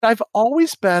I've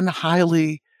always been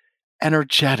highly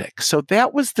energetic. So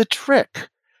that was the trick.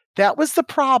 That was the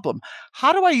problem.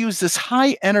 How do I use this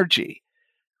high energy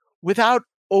without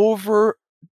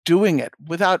overdoing it,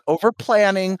 without over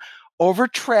planning, over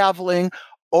traveling,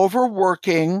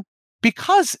 overworking?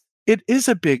 Because it is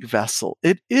a big vessel.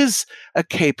 It is a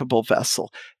capable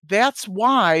vessel. That's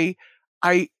why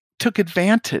I took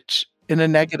advantage in a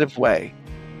negative way.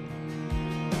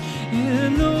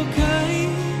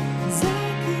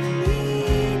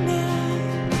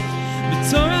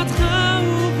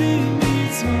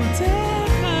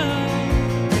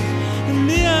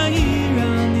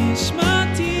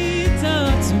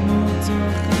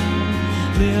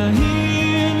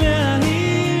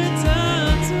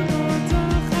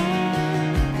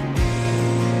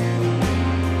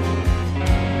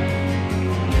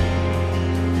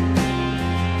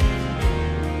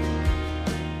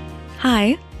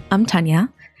 Hi, I'm Tanya,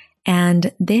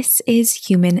 and this is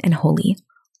Human and Holy,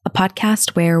 a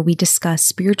podcast where we discuss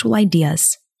spiritual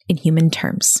ideas in human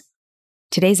terms.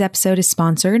 Today's episode is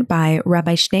sponsored by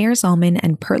Rabbi Schneur Zalman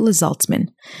and Perla Zaltzman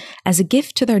as a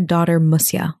gift to their daughter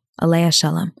Musia, Alea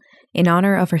Shalom, in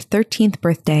honor of her 13th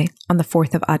birthday on the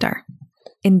 4th of Adar.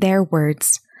 In their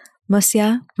words,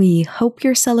 Musia, we hope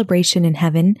your celebration in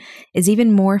heaven is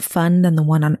even more fun than the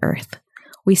one on earth.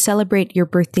 We celebrate your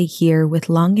birthday here with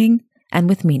longing and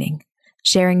with meaning,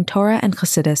 sharing Torah and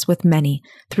Chassidus with many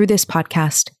through this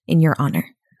podcast in your honor.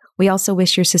 We also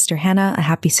wish your sister Hannah a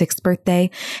happy 6th birthday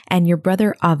and your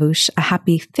brother Avush a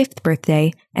happy 5th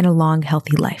birthday and a long,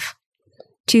 healthy life.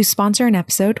 To sponsor an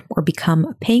episode or become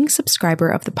a paying subscriber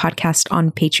of the podcast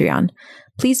on Patreon,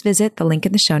 please visit the link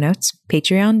in the show notes,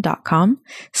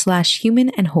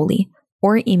 patreon.com/humanandholy,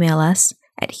 or email us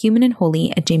at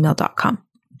humanandholy@gmail.com.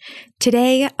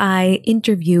 Today, I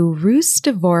interview Ruth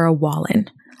Devora Wallen,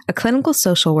 a clinical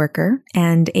social worker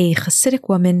and a Hasidic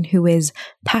woman who is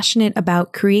passionate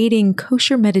about creating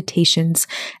kosher meditations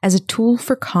as a tool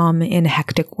for calm in a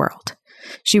hectic world.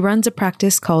 She runs a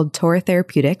practice called Torah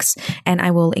Therapeutics, and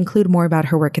I will include more about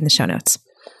her work in the show notes.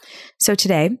 So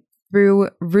today, through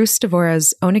Ruth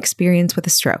Devora's own experience with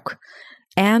a stroke,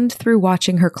 and through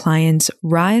watching her clients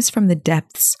rise from the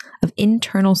depths of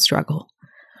internal struggle,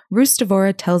 Ruth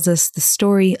Devora tells us the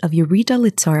story of Yerida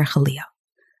L'Tzorech Aliyah,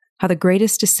 how the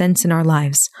greatest ascents in our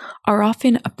lives are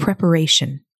often a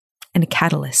preparation and a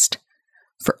catalyst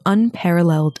for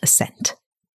unparalleled ascent.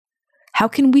 How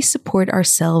can we support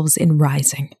ourselves in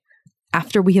rising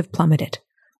after we have plummeted,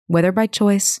 whether by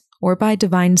choice or by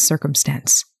divine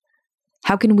circumstance?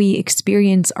 How can we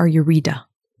experience our Yerida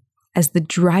as the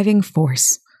driving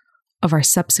force of our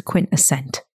subsequent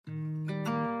ascent?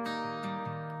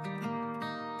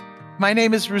 My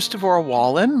name is Ruth Devora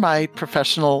Wallen. My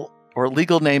professional or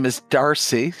legal name is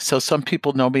Darcy, so some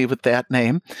people know me with that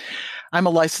name. I'm a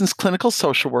licensed clinical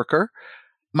social worker.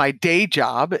 My day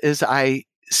job is I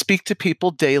speak to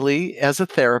people daily as a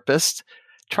therapist,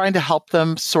 trying to help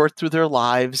them sort through their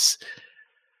lives.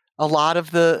 A lot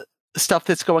of the stuff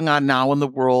that's going on now in the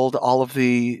world, all of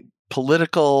the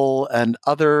political and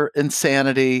other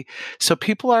insanity. So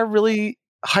people are really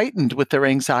heightened with their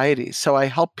anxiety. So I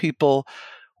help people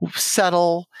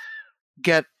settle,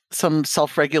 get some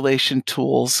self-regulation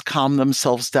tools, calm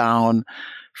themselves down,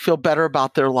 feel better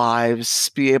about their lives,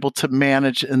 be able to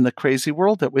manage in the crazy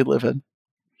world that we live in.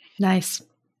 Nice.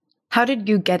 How did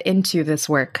you get into this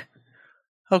work?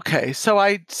 Okay, so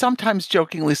I sometimes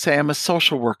jokingly say I'm a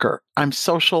social worker. I'm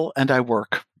social and I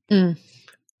work.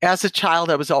 As a child,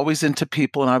 I was always into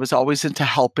people and I was always into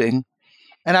helping.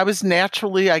 And I was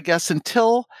naturally, I guess,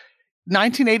 until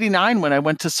 1989, when I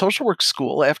went to social work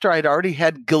school, after I'd already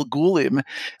had Gilgulim,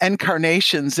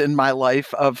 incarnations in my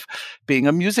life of being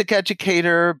a music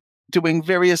educator, doing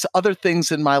various other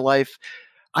things in my life,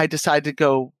 I decided to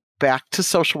go back to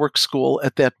social work school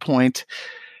at that point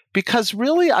because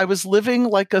really I was living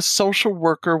like a social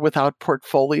worker without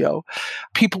portfolio.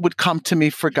 People would come to me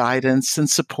for guidance and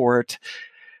support.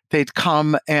 They'd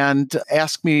come and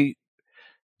ask me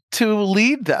to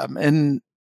lead them, and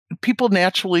people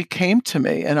naturally came to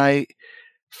me, and I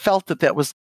felt that that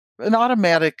was an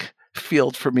automatic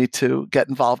field for me to get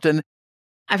involved in.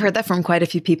 I've heard that from quite a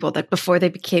few people, that before they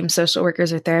became social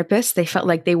workers or therapists, they felt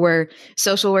like they were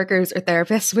social workers or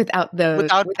therapists without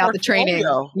the training.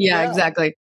 Yeah,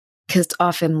 exactly. Because it's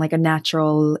often like a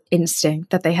natural instinct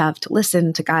that they have to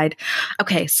listen, to guide.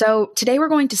 Okay, so today we're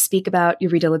going to speak about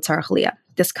Yerida L'Tzorech Aliyah,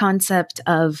 this concept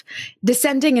of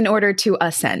descending in order to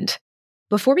ascend.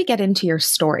 Before we get into your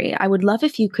story, I would love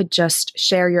if you could just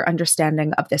share your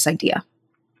understanding of this idea.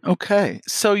 Okay,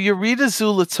 so Yerida Zu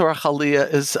L'Tzorech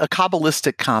Aliyah is a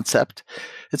Kabbalistic concept.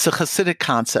 It's a Hasidic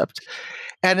concept.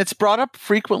 And it's brought up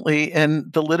frequently in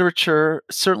the literature,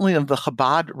 certainly of the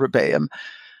Chabad Rebbeim.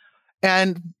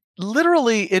 And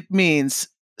literally it means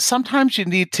sometimes you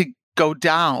need to go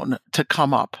down to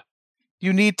come up.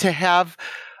 You need to have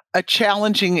a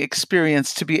challenging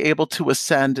experience to be able to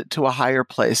ascend to a higher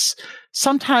place.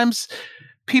 Sometimes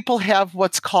people have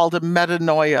what's called a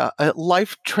metanoia, a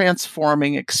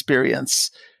life-transforming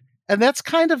experience. And that's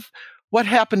kind of what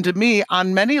happened to me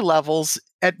on many levels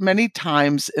at many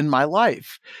times in my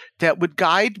life that would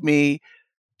guide me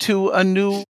to a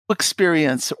new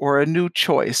experience or a new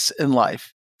choice in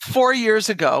life. 4 years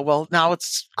ago, well, now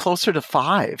it's closer to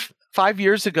 5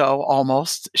 years ago,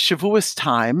 almost, Shavuos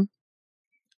time,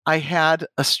 I had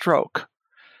a stroke.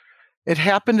 It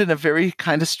happened in a very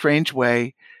kind of strange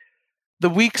way. The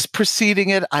weeks preceding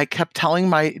it, I kept telling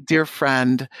my dear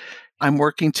friend, I'm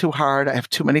working too hard. I have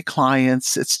too many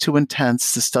clients. It's too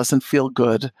intense. This doesn't feel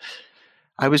good.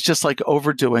 I was just like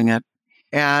overdoing it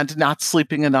and not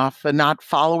sleeping enough and not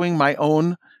following my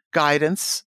own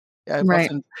guidance. I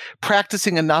wasn't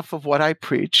practicing enough of what I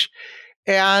preach.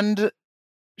 And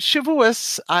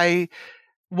Shavuos, I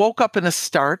woke up in a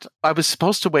start. I was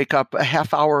supposed to wake up a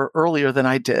half hour earlier than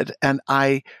I did. And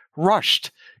I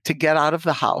rushed to get out of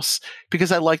the house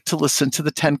because I like to listen to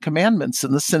the 10 Commandments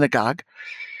in the synagogue.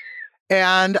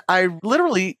 And I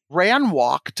literally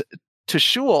walked to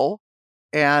shul,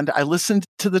 and I listened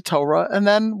to the Torah. And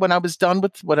then when I was done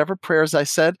with whatever prayers I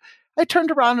said, I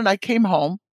turned around and I came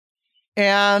home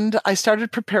and I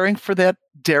started preparing for that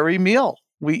dairy meal.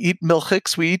 We eat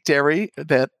milchiks, we eat dairy,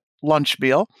 that lunch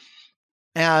meal.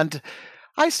 And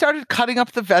I started cutting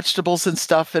up the vegetables and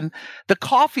stuff. And the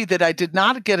coffee that I did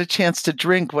not get a chance to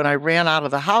drink when I ran out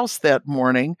of the house that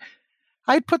morning,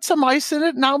 I'd put some ice in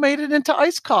it, now made it into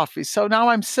iced coffee. So now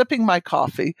I'm sipping my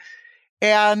coffee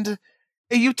and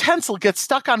a utensil gets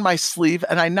stuck on my sleeve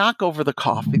and I knock over the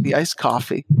coffee, the iced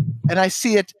coffee, and I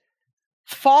see it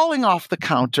falling off the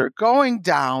counter, going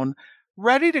down,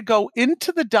 ready to go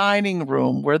into the dining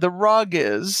room where the rug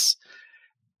is,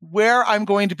 where I'm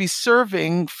going to be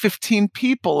serving 15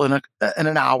 people in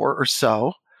an hour or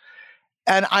so.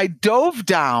 And I dove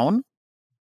down.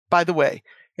 By the way,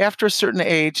 after a certain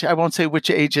age, I won't say which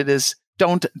age it is,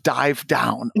 don't dive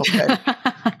down, okay?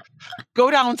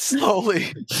 Go down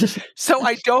slowly. So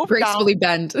I dove gracefully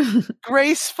down. Bend.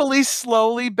 Gracefully,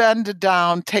 slowly bend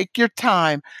down. Take your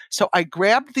time. So I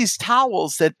grabbed these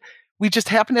towels that we just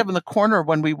happen to have in the corner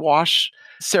when we wash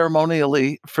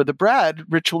ceremonially for the bread,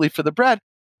 ritually for the bread.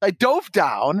 I dove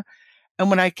down, and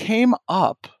when I came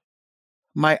up,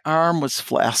 my arm was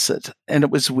flaccid and it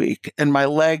was weak, and my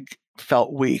leg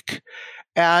felt weak.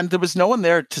 And there was no one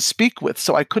there to speak with,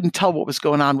 so I couldn't tell what was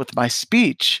going on with my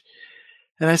speech.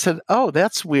 And I said, oh,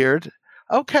 that's weird.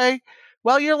 Okay,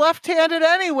 well, you're left-handed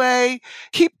anyway.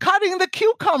 Keep cutting the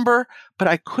cucumber. But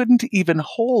I couldn't even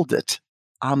hold it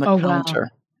on the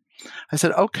counter. Wow. I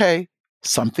said, okay,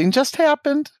 something just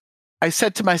happened. I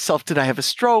said to myself, did I have a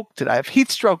stroke? Did I have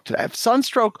heat stroke? Did I have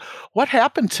sunstroke? What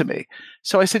happened to me?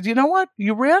 So I said, you know what?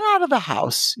 You ran out of the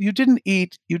house. You didn't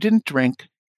eat. You didn't drink.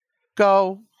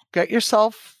 Go get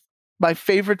yourself. My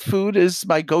favorite food is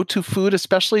my go-to food,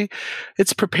 especially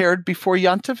it's prepared before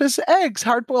Yontif, is eggs,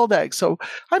 hard-boiled eggs. So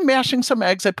I'm mashing some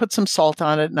eggs. I put some salt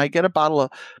on it, and I get a bottle of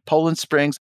Poland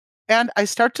Springs. And I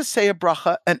start to say a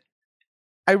bracha, and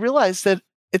I realize that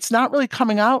it's not really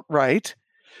coming out right.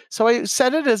 So I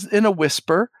said it as in a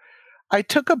whisper. I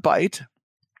took a bite,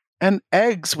 and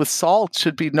eggs with salt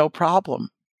should be no problem.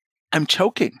 I'm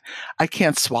choking. I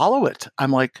can't swallow it.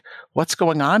 I'm like, what's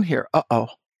going on here? Uh-oh.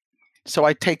 So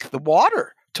I take the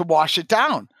water to wash it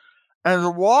down, and the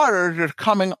water is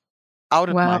coming out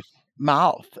of my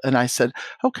mouth. And I said,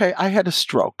 okay, I had a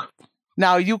stroke.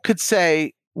 Now you could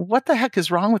say, what the heck is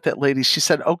wrong with that lady? She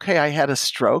said, okay, I had a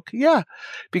stroke. Yeah,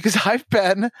 because I've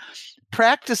been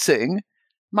practicing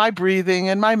my breathing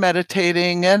and my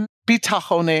meditating and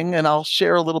bitachoning, and I'll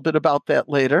share a little bit about that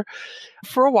later,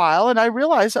 for a while. And I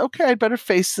realized, okay, I'd better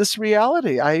face this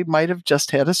reality. I might have just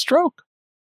had a stroke.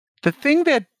 The thing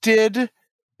that did,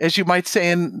 as you might say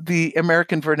in the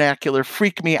American vernacular,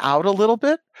 freak me out a little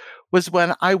bit was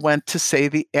when I went to say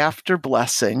the after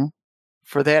blessing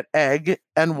for that egg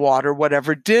and water,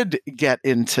 whatever did get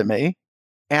into me,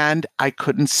 and I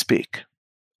couldn't speak.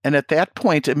 And at that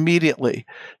point, immediately,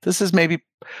 this is maybe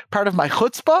part of my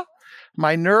chutzpah,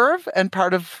 my nerve, and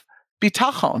part of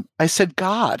bitachon. I said,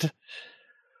 God,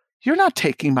 you're not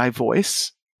taking my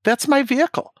voice. That's my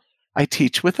vehicle. I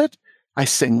teach with it. I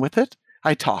sing with it.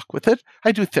 I talk with it.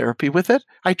 I do therapy with it.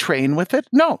 I train with it.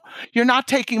 No, you're not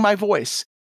taking my voice.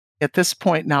 At this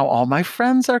point now, all my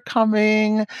friends are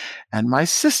coming and my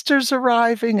sister's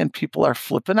arriving and people are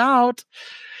flipping out.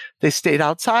 They stayed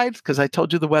outside because I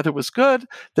told you the weather was good.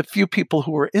 The few people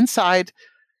who were inside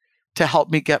to help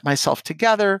me get myself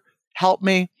together helped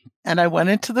me. And I went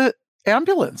into the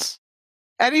ambulance.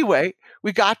 Anyway,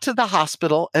 we got to the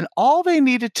hospital and all they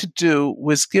needed to do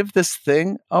was give this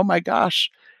thing, oh my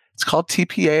gosh, it's called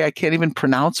TPA. I can't even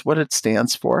pronounce what it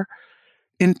stands for.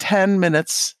 In 10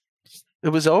 minutes, it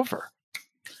was over.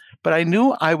 But I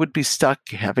knew I would be stuck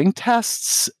having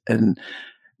tests and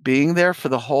being there for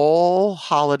the whole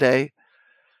holiday.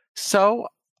 So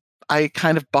I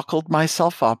kind of buckled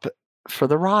myself up for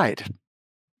the ride.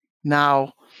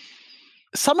 Now,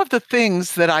 some of the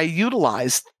things that I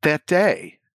utilized that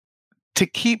day to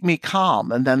keep me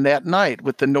calm, and then that night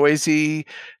with the noisy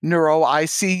neuro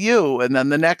ICU, and then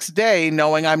the next day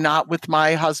knowing I'm not with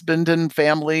my husband and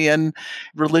family and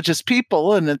religious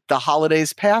people and the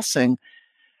holidays passing,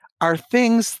 are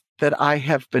things that I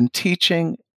have been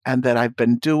teaching and that I've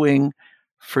been doing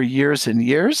for years and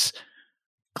years.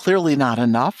 Clearly not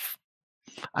enough.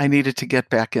 I needed to get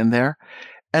back in there.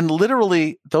 And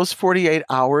literally those 48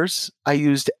 hours, I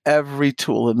used every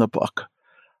tool in the book.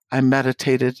 I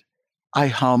meditated, I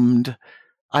hummed,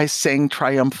 I sang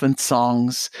triumphant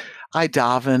songs, I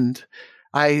davened,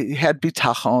 I had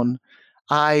bitachon,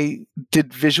 I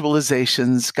did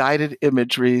visualizations, guided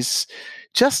imageries,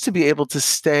 just to be able to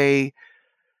stay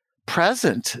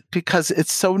present because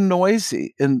it's so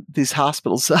noisy in these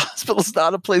hospitals. The hospital's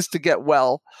not a place to get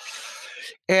well.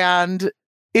 And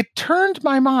it turned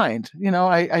my mind.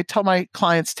 I tell my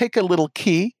clients, take a little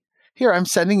key. Here, I'm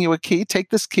sending you a key. Take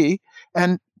this key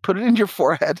and put it in your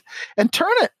forehead and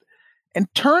turn it and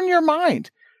turn your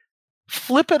mind.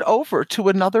 Flip it over to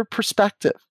another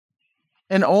perspective.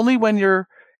 And only when you're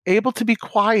able to be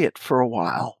quiet for a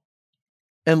while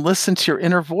and listen to your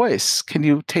inner voice can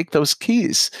you take those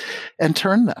keys and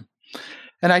turn them.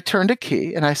 And I turned a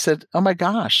key and I said, oh my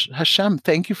gosh, Hashem,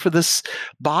 thank you for this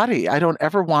body. I don't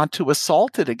ever want to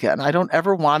assault it again. I don't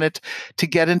ever want it to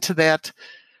get into that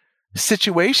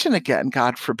situation again,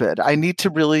 God forbid. I need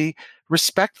to really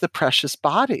respect the precious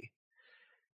body.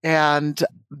 And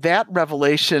that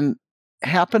revelation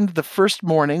happened the first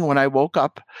morning when I woke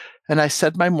up and I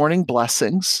said my morning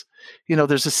blessings.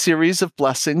 There's a series of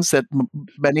blessings that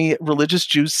many religious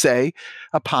Jews say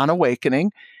upon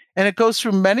awakening. And it goes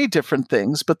through many different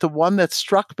things, but the one that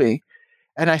struck me,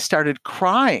 and I started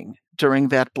crying during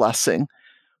that blessing,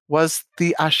 was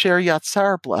the Asher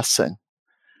Yatzar blessing.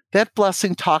 That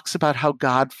blessing talks about how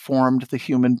God formed the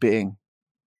human being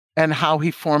and how he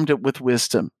formed it with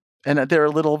wisdom. And there are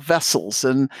little vessels,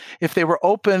 and if they were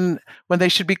open when they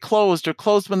should be closed or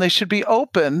closed when they should be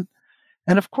open,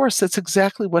 and of course, that's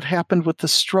exactly what happened with the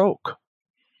stroke.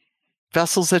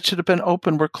 Vessels that should have been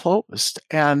open were closed.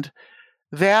 And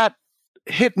that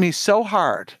hit me so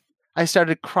hard. I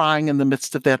started crying in the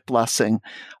midst of that blessing,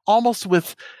 almost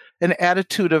with an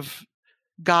attitude of,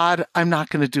 God, I'm not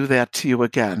going to do that to you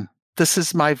again. This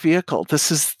is my vehicle.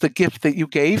 This is the gift that you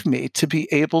gave me to be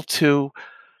able to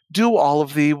do all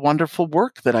of the wonderful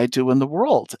work that I do in the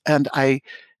world. And I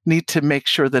need to make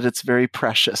sure that it's very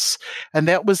precious. And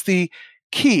that was the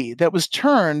key that was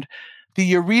turned,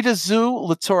 the Yerida Zu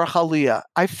L'Tzorach Aliyah.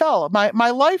 I fell. My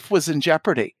life was in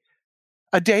jeopardy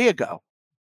a day ago.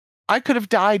 I could have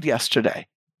died yesterday.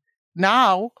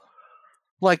 Now,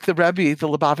 like the Rebbe, the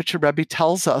Lubavitcher Rebbe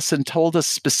tells us and told us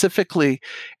specifically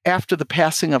after the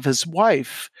passing of his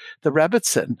wife, the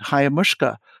Rebbitzin, Chaya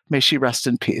Mushka, may she rest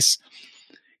in peace.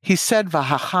 He said,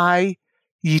 V'hachai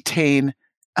yitain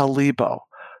el libo.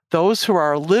 Those who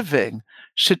are living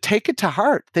should take it to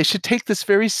heart. They should take this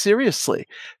very seriously.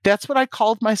 That's what I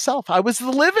called myself. I was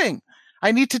the living.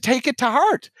 I need to take it to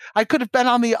heart. I could have been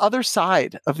on the other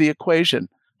side of the equation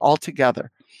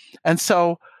altogether. And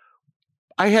so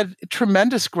I had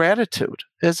tremendous gratitude.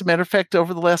 As a matter of fact,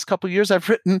 over the last couple of years, I've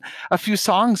written a few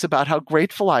songs about how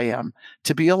grateful I am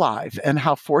to be alive and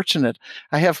how fortunate.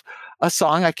 I have a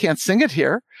song, I can't sing it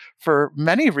here for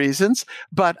many reasons,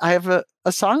 but I have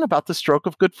a song about the stroke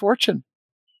of good fortune.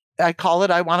 I call it,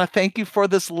 I want to thank you for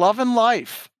this love and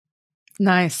life.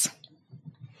 Nice.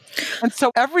 And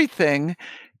so everything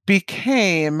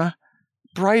became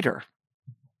brighter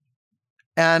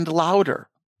and louder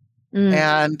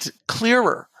and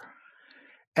clearer.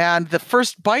 And the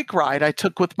first bike ride I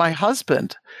took with my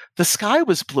husband, the sky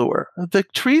was bluer, the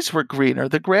trees were greener,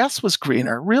 the grass was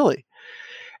greener, really.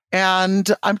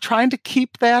 And I'm trying to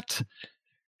keep that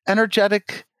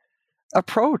energetic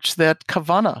approach, that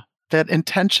kavana, that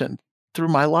intention through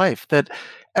my life, that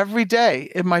every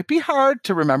day. It might be hard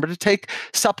to remember to take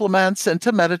supplements and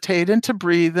to meditate and to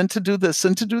breathe and to do this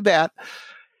and to do that,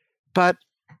 but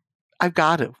I've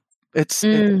got to.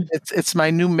 It's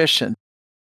my new mission.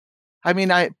 I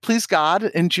mean, please God,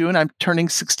 in June, I'm turning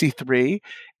 63,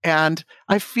 and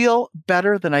I feel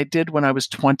better than I did when I was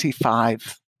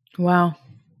 25. Wow.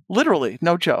 Literally,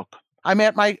 no joke. I'm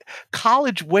at my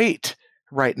college weight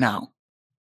right now.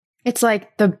 It's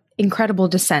like the incredible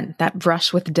descent, that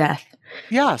brush with death.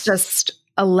 Yes. Just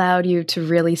allowed you to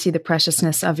really see the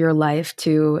preciousness of your life,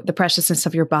 to the preciousness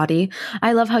of your body.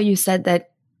 I love how you said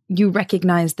that you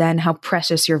recognized then how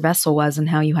precious your vessel was and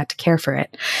how you had to care for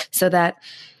it. So that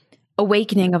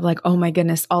awakening of like, oh my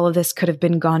goodness, all of this could have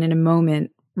been gone in a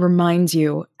moment reminds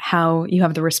you how you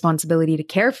have the responsibility to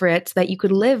care for it so that you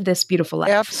could live this beautiful life.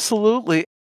 Absolutely.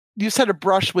 You said a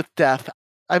brush with death.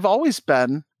 I've always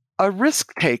been a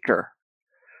risk taker.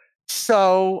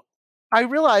 So I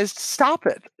realized, stop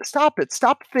it.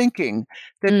 Stop thinking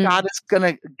that God is going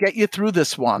to get you through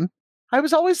this one. I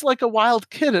was always like a wild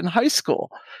kid in high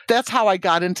school. That's how I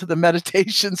got into the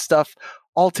meditation stuff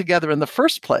altogether in the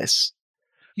first place.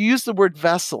 You used the word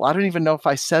vessel. I don't even know if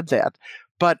I said that.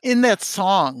 But in that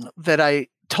song that I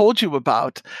told you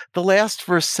about, the last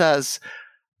verse says,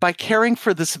 by caring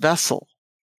for this vessel,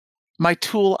 my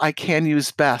tool I can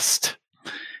use best.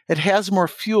 It has more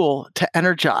fuel to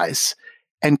energize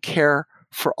and care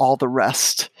for all the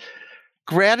rest.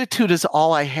 Gratitude is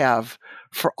all I have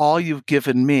for all you've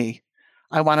given me.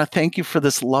 I want to thank you for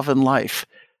this love and life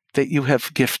that you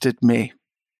have gifted me.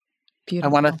 Beautiful.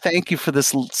 I want to thank you for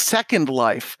this second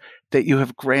life that you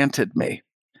have granted me.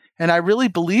 And I really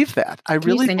believe that. Can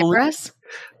you sing it for us?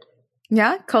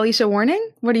 Yeah? Kalisha Warning?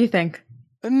 What do you think?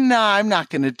 No, I'm not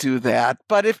going to do that.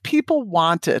 But if people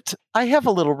want it, I have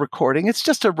a little recording. It's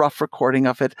just a rough recording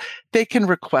of it. They can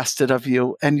request it of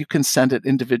you, and you can send it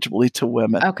individually to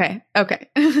women. Okay. Okay.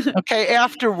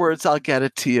 Afterwards, I'll get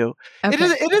it to you. Okay.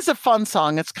 It is a fun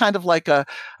song. It's kind of like a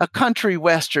country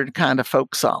western kind of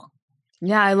folk song.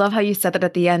 Yeah, I love how you said that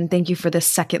at the end. Thank you for this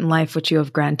second life which you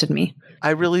have granted me. I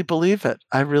really believe it.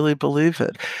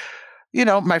 You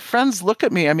know, my friends look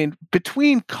at me. I mean,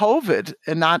 between COVID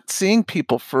and not seeing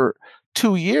people for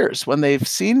 2 years, when they've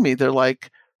seen me, they're like,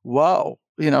 whoa.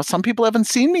 You know, some people haven't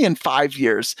seen me in 5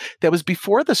 years. That was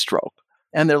before the stroke.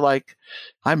 And they're like,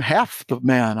 I'm half the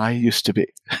man I used to be.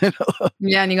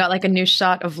 Yeah, and you got like a new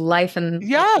shot of life and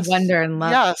wonder and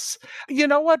love. Yes. You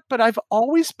know what? But I've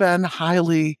always been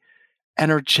highly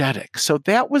energetic. So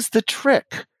that was the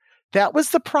trick. That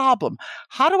was the problem.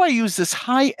 How do I use this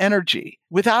high energy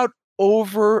without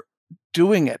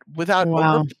overdoing it, without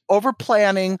over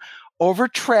planning, over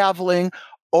traveling,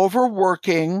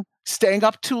 overworking, staying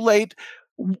up too late,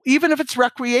 even if it's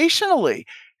recreationally?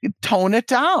 Tone it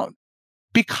down,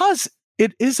 because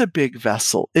it is a big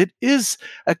vessel. It is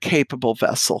a capable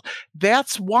vessel.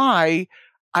 That's why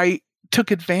I took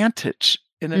advantage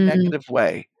in a negative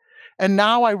way. And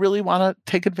now I really want to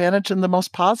take advantage in the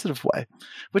most positive way,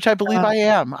 which I believe I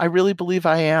am. I really believe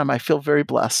I am. I feel very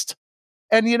blessed.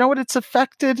 And you know what? It's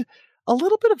affected a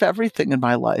little bit of everything in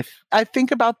my life. I think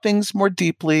about things more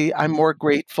deeply. I'm more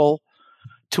grateful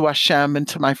to Hashem and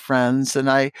to my friends.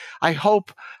 And I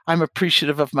hope I'm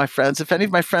appreciative of my friends. If any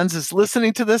of my friends is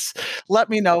listening to this, let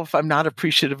me know if I'm not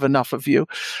appreciative enough of you.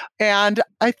 And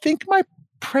I think my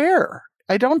prayer,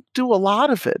 I don't do a lot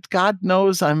of it. God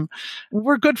knows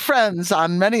we're good friends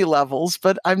on many levels,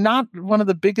 but I'm not one of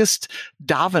the biggest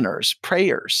daveners,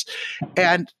 prayers.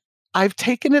 And I've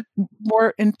taken it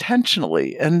more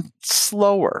intentionally and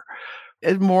slower,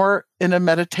 and more in a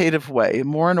meditative way,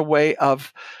 more in a way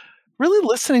of really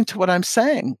listening to what I'm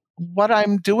saying, what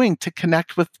I'm doing to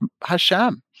connect with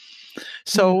Hashem.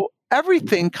 So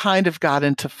everything kind of got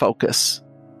into focus.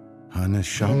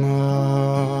 הנשמה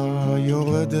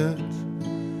יורדת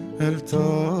אל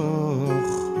תוך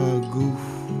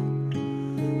הגוף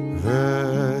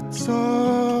וצועקת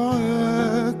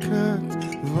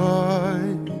וואי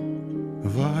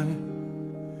וואי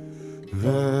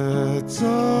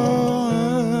וצועקת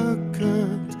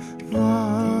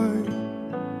וואי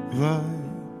וואי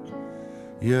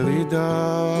ירידה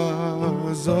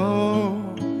זו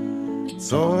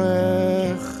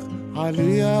צורך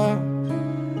עלייה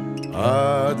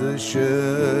עד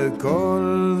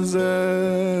שכל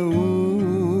זהו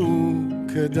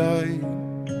כדאי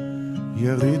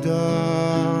ירידה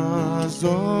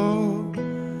זו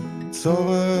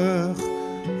צורך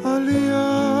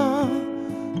עלייה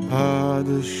עד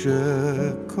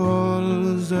שכל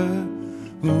זהו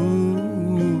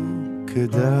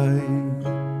כדאי.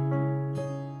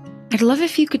 I'd love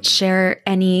if you could share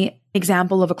any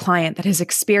example of a client that has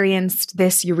experienced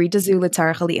this Yuridazu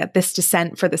L'Tzarech Aliyah, this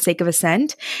descent for the sake of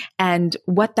ascent, and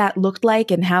what that looked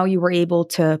like and how you were able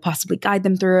to possibly guide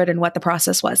them through it and what the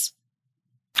process was?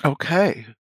 Okay.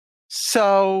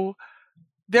 So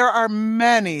there are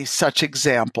many such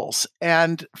examples.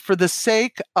 And for the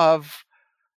sake of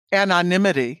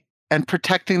anonymity and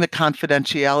protecting the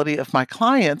confidentiality of my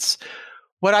clients,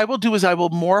 what I will do is I will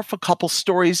morph a couple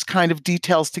stories, kind of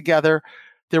details together.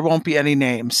 There won't be any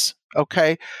names,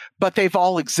 okay? But they've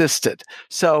all existed.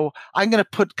 So I'm going to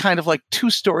put kind of like two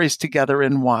stories together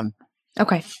in one.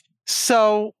 Okay.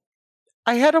 So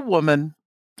I had a woman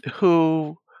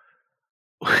who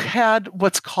had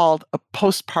what's called a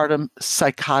postpartum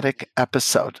psychotic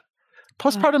episode.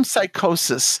 Postpartum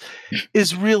psychosis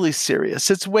is really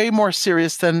serious. It's way more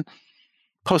serious than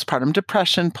postpartum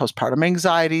depression, postpartum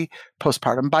anxiety,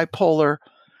 postpartum bipolar.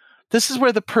 This is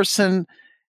where the person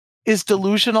is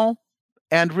delusional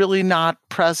and really not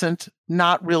present,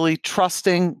 not really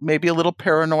trusting, maybe a little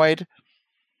paranoid.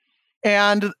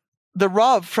 And the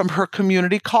Rav from her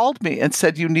community called me and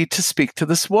said, "You need to speak to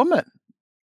this woman.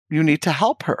 You need to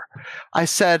help her." I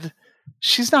said,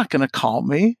 "She's not going to call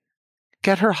me.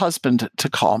 Get her husband to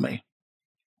call me."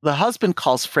 The husband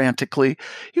calls frantically,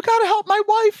 "You got to help my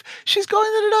wife. She's going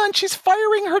and she's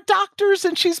firing her doctors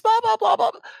and she's blah, blah, blah,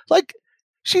 blah." Like,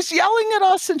 she's yelling at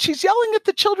us and she's yelling at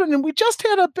the children and we just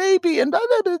had a baby and blah,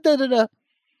 blah, blah, blah, blah.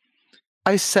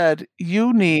 I said,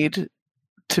 "You need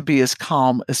to be as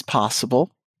calm as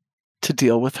possible to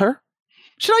deal with her.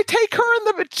 Should I take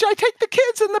the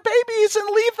kids and the babies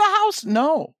and leave the house?"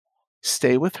 "No,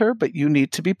 stay with her, but you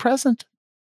need to be present."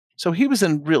 So he was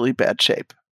in really bad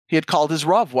shape. He had called his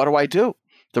Rav. "What do I do?"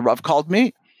 The Rav called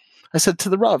me. I said to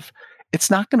the Rav, "It's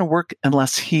not going to work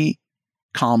unless he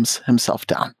calms himself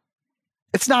down."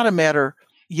 It's not a matter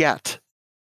yet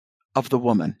of the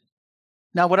woman.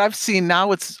 Now, what I've seen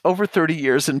now, it's over 30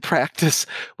 years in practice.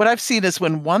 What I've seen is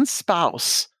when one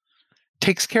spouse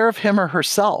takes care of him or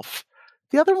herself,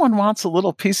 the other one wants a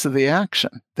little piece of the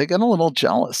action. They get a little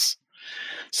jealous.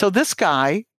 So this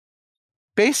guy,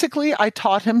 basically, I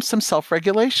taught him some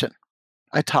self-regulation.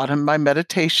 I taught him my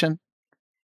meditation.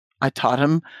 I taught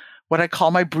him what I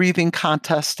call my breathing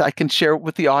contest. I can share it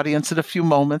with the audience in a few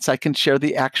moments. I can share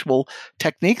the actual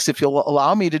techniques if you'll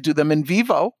allow me to do them in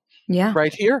vivo. Yeah.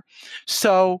 Right here.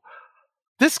 So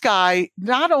this guy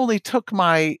not only took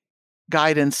my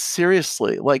guidance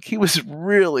seriously, like he was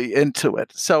really into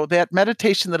it. So that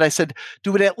meditation that I said,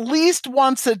 do it at least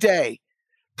once a day,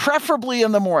 preferably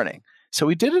in the morning. So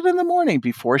he did it in the morning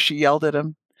before she yelled at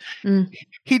him.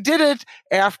 He did it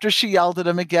after she yelled at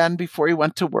him again before he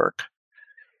went to work.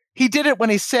 He did it when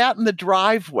he sat in the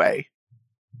driveway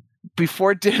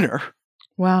before dinner.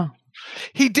 Wow.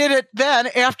 He did it then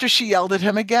after she yelled at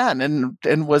him again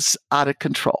and was out of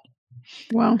control.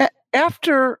 Wow.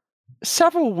 After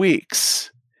several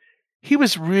weeks, he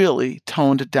was really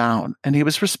toned down and he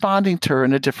was responding to her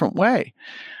in a different way.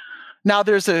 Now,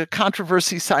 there's a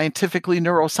controversy scientifically,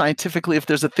 neuroscientifically, if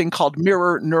there's a thing called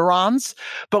mirror neurons,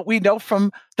 but we know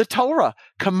from the Torah,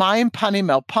 kamayim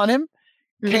panim el panim,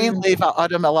 kain leva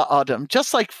adam ela adam.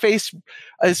 Just like face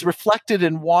is reflected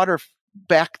in water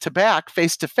back to back,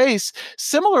 face to face,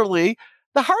 similarly,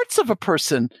 the hearts of a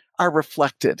person are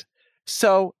reflected.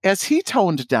 So as he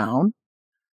toned down,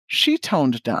 she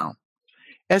toned down.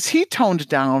 As he toned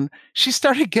down, she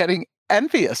started getting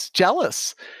envious,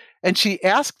 jealous. And she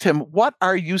asked him, "What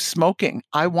are you smoking?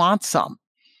 I want some."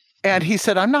 And he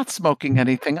said, "I'm not smoking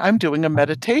anything. I'm doing a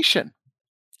meditation."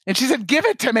 And she said, "Give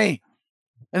it to me."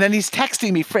 And then he's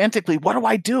texting me frantically, "What do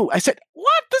I do?" I said,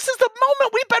 "What? This is the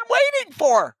moment we've been waiting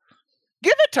for.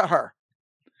 Give it to her."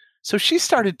 So she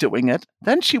started doing it.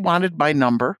 Then she wanted my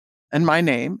number and my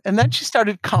name. And then she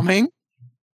started coming.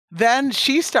 Then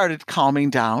she started calming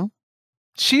down.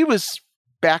 She was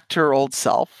back to her old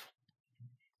self.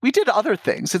 We did other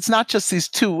things. It's not just these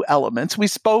two elements. We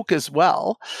spoke as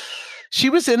well. She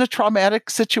was in a traumatic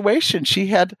situation. She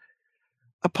had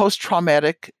a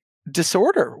post-traumatic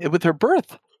disorder with her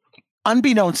birth.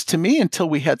 Unbeknownst to me until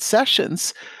we had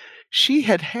sessions, she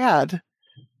had had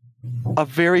a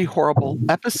very horrible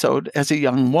episode as a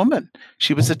young woman.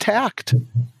 She was attacked.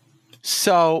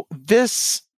 So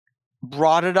this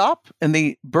brought it up in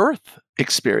the birth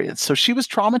experience. So she was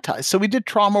traumatized. So we did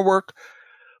trauma work,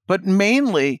 but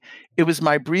mainly it was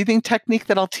my breathing technique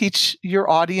that I'll teach your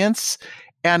audience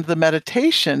and the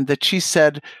meditation that she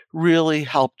said really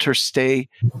helped her stay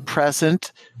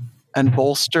present and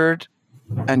bolstered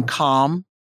and calm.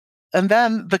 And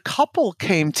then the couple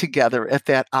came together at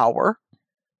that hour.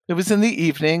 It was in the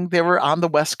evening. They were on the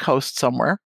West Coast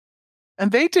somewhere.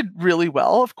 And they did really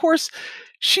well. Of course,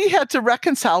 she had to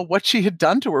reconcile what she had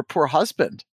done to her poor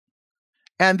husband.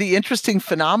 And the interesting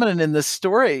phenomenon in this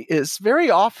story is very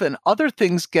often other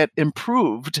things get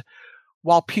improved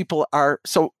while people are.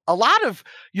 So a lot of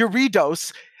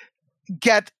Eurytos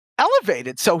get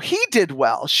elevated. So he did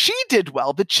well. She did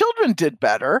well. The children did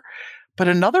better. But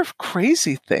another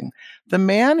crazy thing, the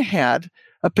man had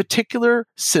a particular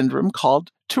syndrome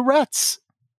called Tourette's.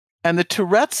 And the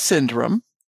Tourette's syndrome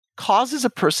causes a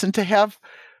person to have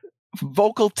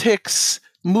vocal tics,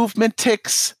 movement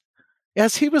tics.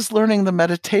 As he was learning the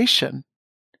meditation,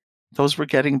 those were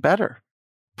getting better.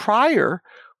 Prior,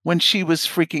 when she was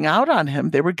freaking out on him,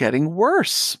 they were getting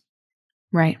worse.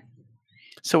 Right.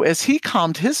 So as he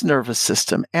calmed his nervous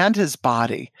system and his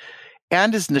body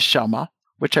and his neshama,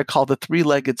 which I call the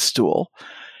three-legged stool,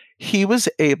 he was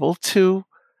able to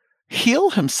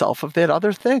heal himself of that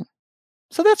other thing.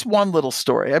 So that's one little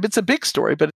story. I mean, it's a big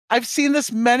story, but I've seen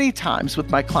this many times with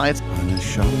my clients.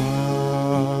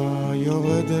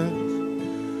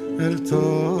 אל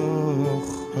תוך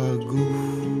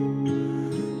הגוף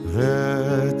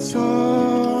וצועקת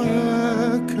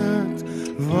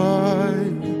וואי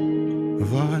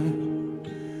וואי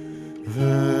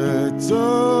וצועקת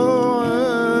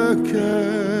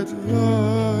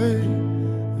וואי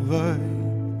וואי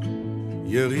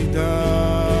ירידה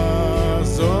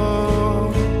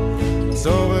זו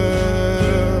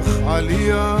צורך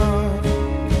עלייה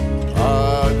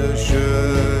עד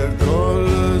שכל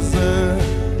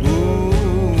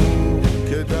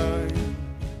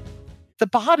the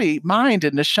body, mind,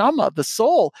 and neshama, the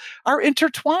soul, are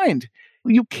intertwined.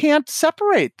 You can't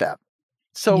separate them.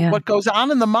 So what goes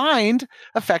on in the mind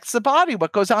affects the body.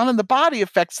 What goes on in the body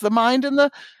affects the mind and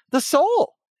the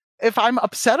soul. If I'm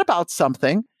upset about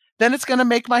something, then it's going to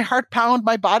make my heart pound,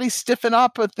 my body stiffen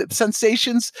up,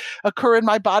 sensations occur in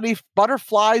my body,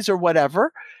 butterflies or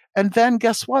whatever. And then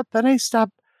guess what? Then I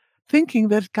stop thinking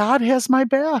that God has my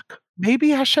back. Maybe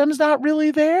Hashem's not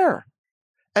really there.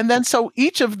 And then so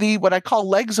each of the, what I call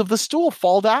legs of the stool,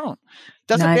 fall down.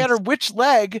 Doesn't matter which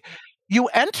leg you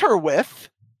enter with,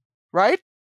 right?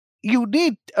 You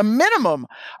need a minimum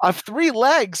of 3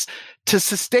 legs to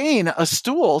sustain a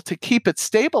stool to keep it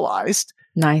stabilized.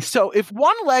 Nice. So if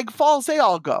one leg falls, they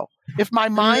all go. If my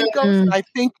mind goes and I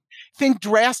think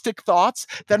drastic thoughts,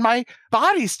 then my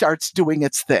body starts doing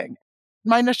its thing.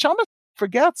 My neshama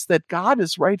forgets that God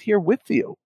is right here with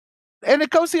you. And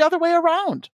it goes the other way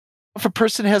around. If a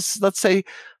person has, let's say,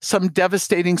 some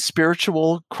devastating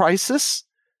spiritual crisis,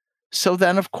 so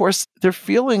then, of course, they're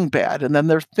feeling bad, and then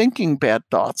they're thinking bad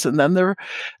thoughts, and then their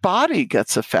body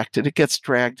gets affected. It gets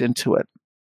dragged into it.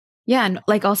 Yeah, and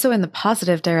like also in the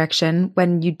positive direction,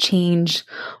 when you change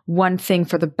one thing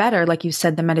for the better, like you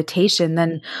said, the meditation,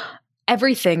 then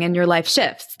everything in your life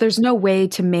shifts. There's no way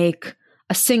to make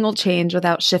a single change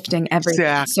without shifting everything.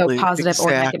 Exactly, so positive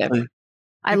or negative.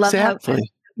 I love how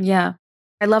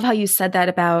I love how you said that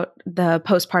about the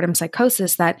postpartum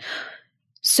psychosis, that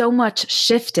so much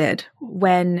shifted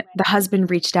when the husband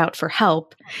reached out for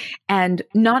help, and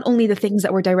not only the things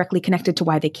that were directly connected to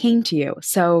why they came to you.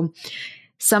 So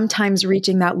sometimes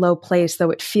reaching that low place, though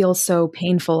it feels so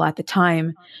painful at the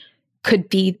time, could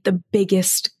be the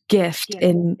biggest gift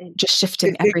in just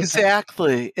shifting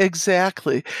everything.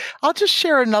 Exactly. I'll just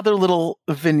share another little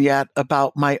vignette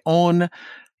about my own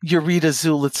Yerida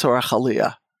Zu L'Tzorach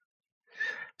Aliyah.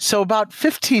 So about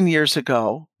 15 years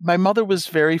ago, my mother was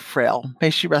very frail. May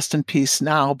she rest in peace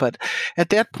now, but at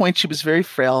that point she was very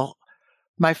frail.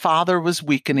 My father was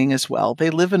weakening as well. They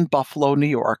live in Buffalo, New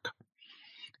York.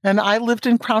 And I lived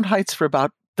in Crown Heights for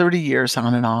about 30 years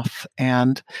on and off.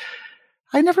 And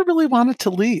I never really wanted to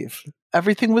leave.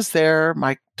 Everything was there,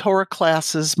 my Torah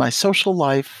classes, my social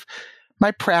life,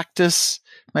 my practice,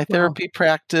 my therapy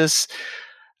practice.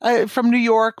 From New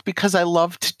York, because I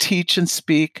love to teach and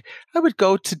speak, I would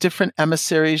go to different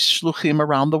emissaries, shluchim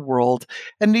around the world.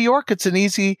 And New York, it's an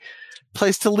easy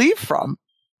place to leave from,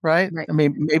 right? I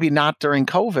mean, maybe not during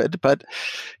COVID, but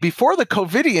before the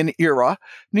COVIDian era,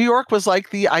 New York was like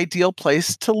the ideal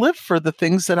place to live for the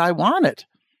things that I wanted.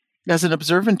 As an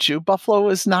observant Jew, Buffalo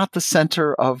is not the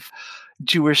center of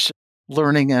Jewish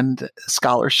learning and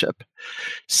scholarship.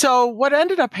 So what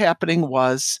ended up happening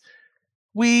was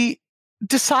we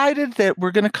decided that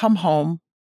we're going to come home.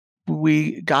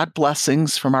 We got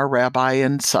blessings from our rabbi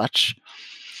and such.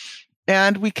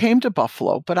 And we came to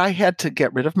Buffalo, but I had to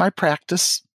get rid of my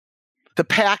practice, the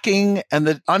packing and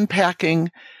the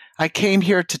unpacking. I came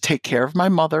here to take care of my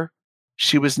mother.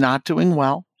 She was not doing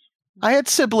well. I had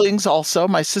siblings also.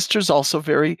 My sister's also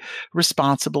very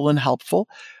responsible and helpful,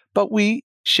 but we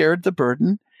shared the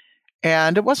burden.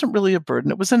 And it wasn't really a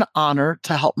burden. It was an honor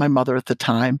to help my mother at the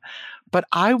time, but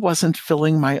I wasn't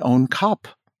filling my own cup.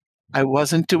 I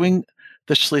wasn't doing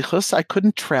the shlichus. I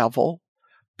couldn't travel.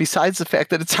 Besides the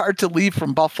fact that it's hard to leave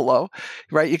from Buffalo,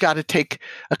 right? You got to take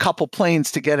a couple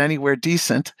planes to get anywhere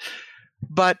decent.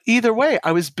 But either way,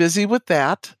 I was busy with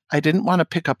that. I didn't want to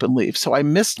pick up and leave. So I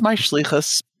missed my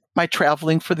shlichus, my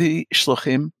traveling for the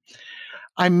shluchim.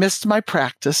 I missed my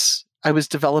practice. I was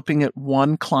developing it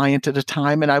one client at a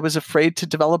time, and I was afraid to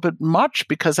develop it much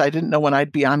because I didn't know when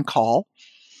I'd be on call.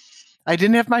 I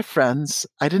didn't have my friends.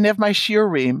 I didn't have my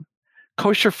shiurim.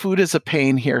 Kosher food is a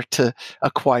pain here to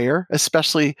acquire,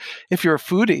 especially if you're a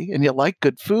foodie and you like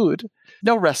good food.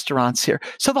 No restaurants here.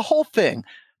 So the whole thing,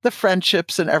 the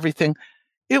friendships and everything,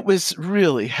 it was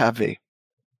really heavy.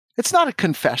 It's not a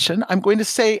confession. I'm going to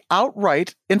say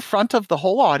outright in front of the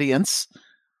whole audience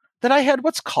that I had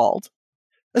what's called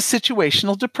a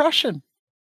situational depression.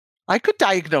 I could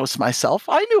diagnose myself.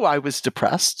 I knew I was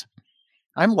depressed.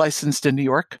 I'm licensed in New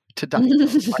York to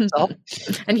diagnose myself.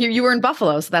 And here you were in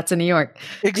Buffalo, so that's in New York.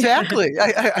 Exactly.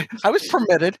 I was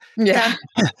permitted. Yeah.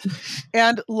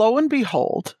 And lo and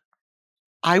behold,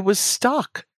 I was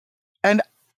stuck. And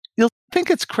you'll think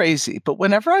it's crazy, but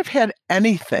whenever I've had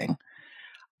anything,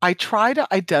 I try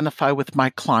to identify with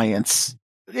my clients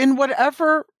in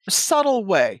whatever subtle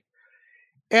way.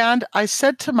 And I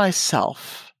said to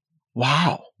myself,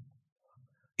 wow,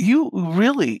 you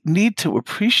really need to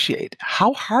appreciate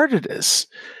how hard it is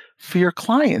for your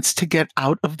clients to get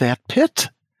out of that pit.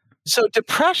 So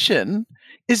depression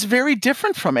is very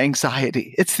different from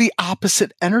anxiety. It's the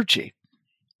opposite energy.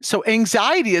 So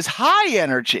anxiety is high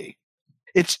energy.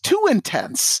 It's too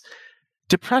intense.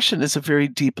 Depression is a very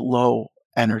deep, low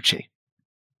energy.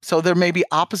 So there may be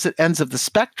opposite ends of the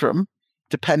spectrum,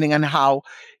 depending on how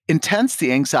intense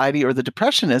the anxiety or the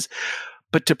depression is.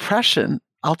 But depression,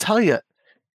 I'll tell you,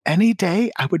 any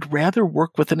day I would rather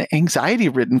work with an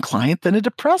anxiety-ridden client than a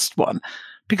depressed one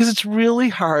because it's really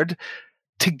hard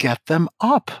to get them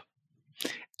up.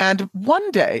 And one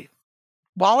day,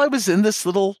 while I was in this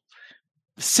little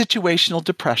situational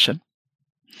depression,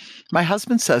 my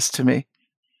husband says to me,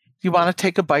 "You want to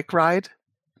take a bike ride?"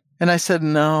 And I said,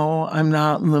 "No, I'm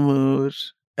not in the mood."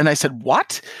 And I said,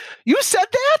 "What? You said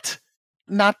that?"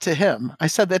 Not to him. I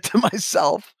said that to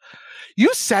myself. "You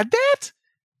said that?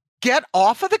 Get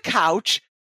off of the couch,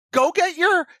 go get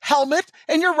your helmet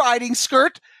and your riding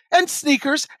skirt and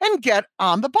sneakers and get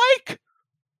on the bike."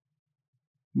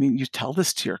 I mean, you tell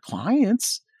this to your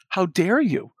clients. How dare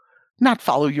you not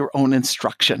follow your own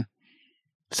instruction?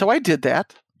 So I did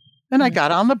that, and I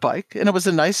got on the bike, and it was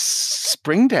a nice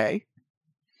spring day.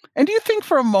 And do you think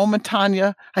for a moment,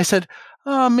 Tanya, I said,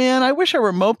 "Oh, man, I wish I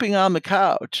were moping on the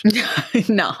couch."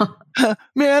 No.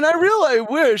 Man, I really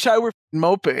wish I were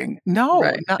moping. No,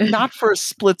 Right. not for a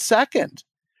split second.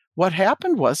 What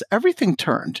happened was everything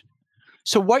turned.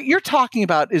 So what you're talking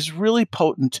about is really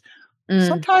potent.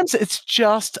 Sometimes it's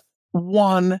just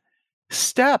one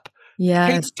step.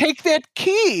 Yes. Take that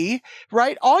key,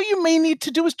 right? All you may need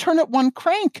to do is turn it one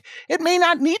crank. It may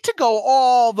not need to go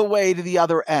all the way to the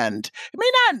other end. It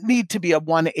may not need to be a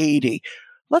 180.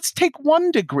 Let's take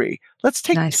 1 degree. Let's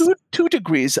take Nice. two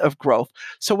degrees of growth.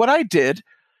 So what I did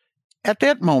at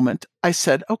that moment, I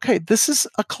said, okay, this is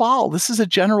a klal. This is a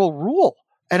general rule.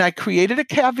 And I created a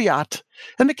caveat.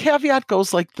 And the caveat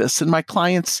goes like this. And my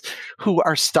clients who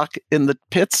are stuck in the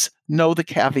pits know the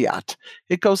caveat.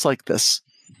 It goes like this.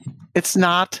 It's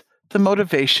not the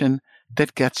motivation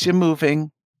that gets you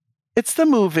moving. It's the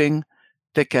moving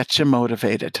that gets you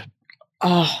motivated.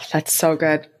 Oh, that's so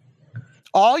good.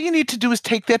 All you need to do is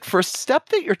take that first step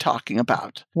that you're talking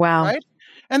about. Wow. Right?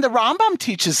 And the Rambam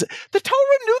teaches it. The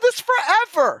Torah knew this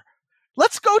forever.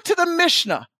 Let's go to the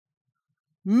Mishnah.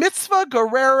 Mitzvah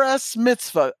gereres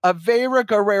mitzvah, avera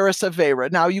gereres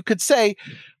avera. Now you could say,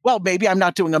 well, maybe I'm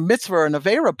not doing a mitzvah or an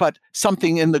avera, but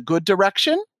something in the good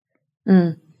direction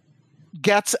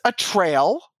gets a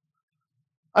trail,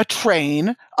 a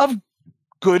train of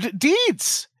good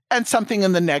deeds. And something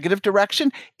in the negative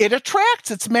direction, it attracts.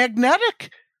 It's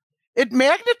magnetic. It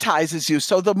magnetizes you.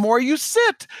 So the more you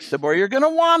sit, the more you're going to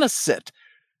want to sit.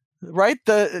 Right?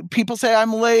 The people say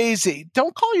I'm lazy.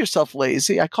 Don't call yourself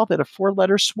lazy. I call that a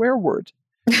 4-letter swear word.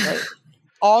 Right?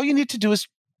 All you need to do is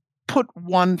put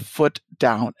one foot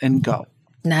down and go.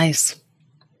 Nice.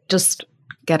 Just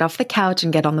get off the couch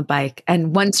and get on the bike.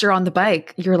 And once you're on the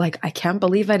bike, you're like, I can't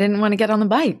believe I didn't want to get on the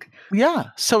bike. Yeah.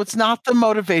 So it's not the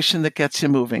motivation that gets you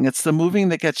moving. It's the moving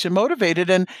that gets you motivated.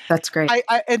 And that's great.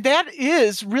 And that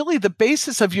is really the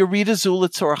basis of your Rita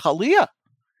Zulitz or Chaliyah.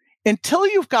 Until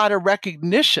you've got a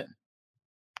recognition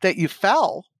that you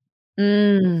fell,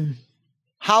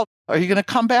 how are you going to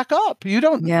come back up? You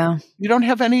don't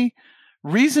have any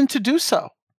reason to do so.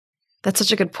 That's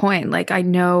such a good point. Like, I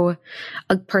know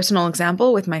a personal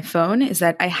example with my phone is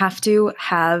that I have to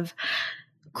have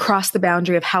crossed the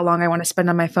boundary of how long I want to spend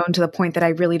on my phone to the point that I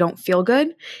really don't feel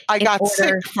good. I got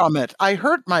sick from it. I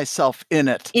hurt myself in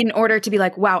it. In order to be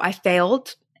like, wow, I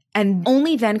failed. And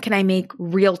only then can I make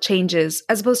real changes,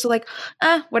 as opposed to like,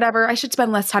 whatever, I should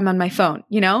spend less time on my phone,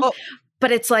 you know? Well,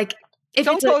 but it's like,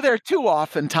 don't go there too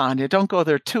often, Tanya. Don't go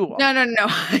there too often. No.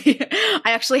 I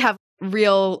actually have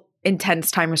real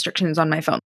intense time restrictions on my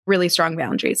phone, really strong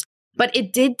boundaries. But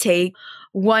it did take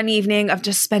one evening of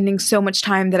just spending so much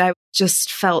time that I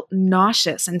just felt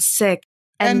nauseous and sick.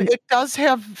 And it does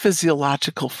have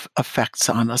physiological effects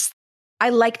on us. I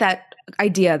like that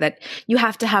idea that you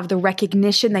have to have the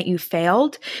recognition that you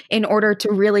failed in order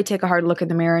to really take a hard look in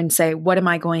the mirror and say, what am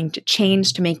I going to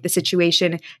change to make the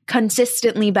situation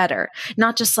consistently better?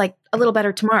 Not just like a little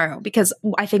better tomorrow. Because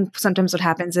I think sometimes what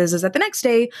happens is that the next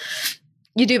day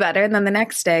you do better, and then the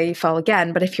next day you fall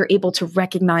again. But if you're able to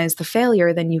recognize the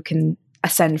failure, then you can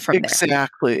ascend from there.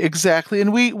 Exactly.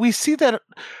 And we see that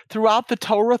throughout the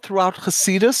Torah, throughout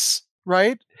Hasidus,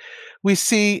 right? We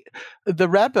see the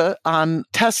Rebbe on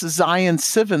Tes Zayin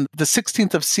Sivan, the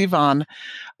 16th of Sivan,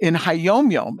 in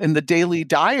Hayom Yom, in the daily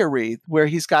diary, where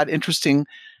he's got interesting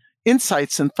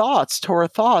insights and thoughts, Torah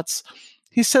thoughts.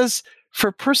 He says, for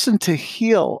a person to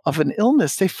heal of an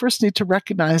illness, they first need to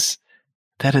recognize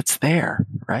that it's there,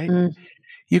 right? Mm.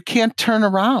 You can't turn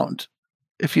around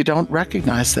if you don't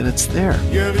recognize that it's there.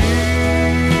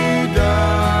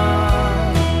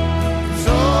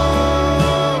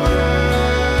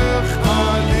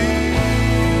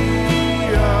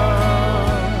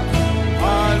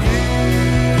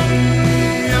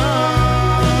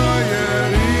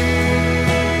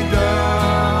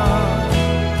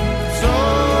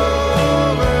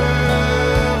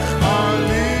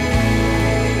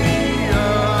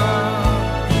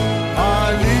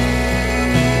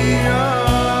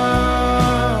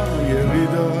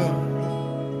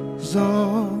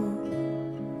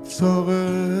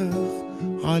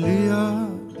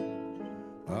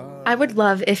 I would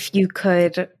love if you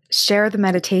could share the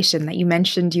meditation that you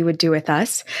mentioned you would do with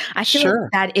us. I feel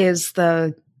like that is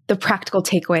the practical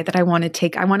takeaway that I want to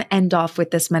take. I want to end off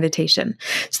with this meditation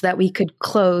so that we could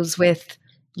close with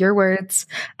your words,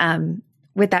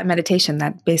 with that meditation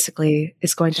that basically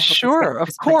is going to help us. Sure, of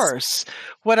course.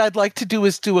 What I'd like to do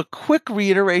is do a quick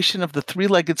reiteration of the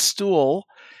three-legged stool,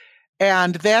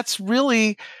 and that's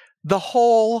really the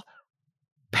whole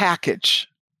package.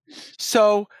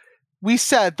 So we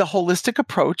said the holistic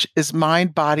approach is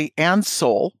mind, body, and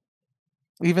soul.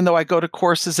 Even though I go to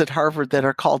courses at Harvard that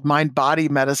are called mind-body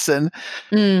medicine,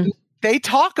 they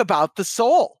talk about the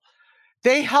soul.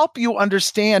 They help you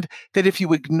understand that if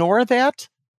you ignore that,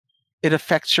 it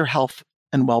affects your health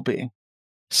and well-being.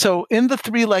 So in the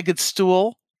three-legged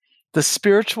stool, the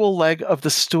spiritual leg of the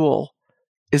stool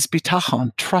is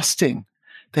bitachon, trusting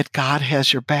that God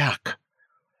has your back.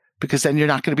 Because then you're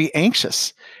not going to be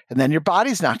anxious, and then your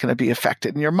body's not going to be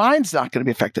affected, and your mind's not going to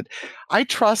be affected. I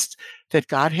trust that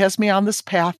God has me on this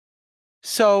path.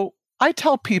 So I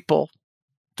tell people,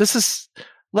 this is,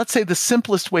 let's say, the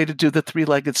simplest way to do the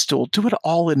three-legged stool. Do it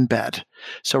all in bed.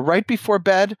 So right before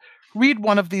bed, read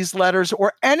one of these letters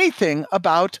or anything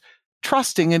about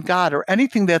trusting in God or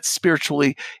anything that's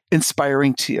spiritually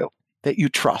inspiring to you that you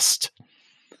trust.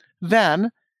 Then,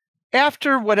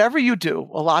 after whatever you do,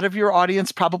 a lot of your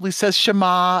audience probably says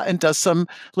Shema and does some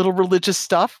little religious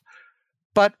stuff.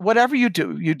 But whatever you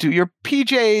do your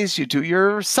PJs, you do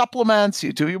your supplements,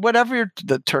 you do your whatever,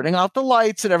 the turning out the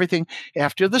lights and everything.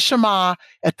 After the Shema,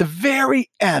 at the very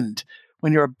end,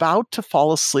 when you're about to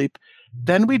fall asleep,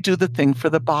 then we do the thing for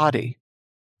the body,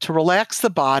 to relax the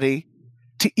body,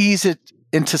 to ease it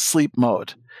into sleep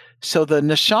mode. So the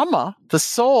neshama, the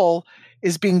soul,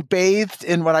 is being bathed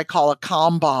in what I call a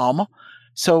calm balm.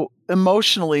 So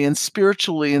emotionally and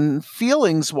spiritually and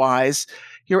feelings-wise,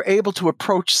 you're able to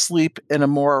approach sleep in a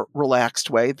more relaxed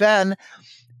way. Then,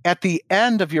 at the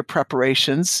end of your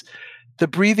preparations, the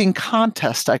breathing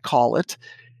contest, I call it,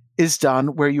 is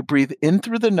done where you breathe in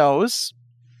through the nose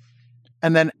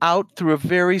and then out through a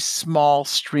very small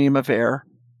stream of air.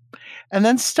 And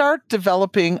then start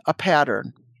developing a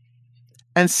pattern.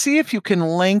 And see if you can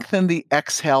lengthen the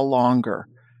exhale longer.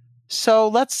 So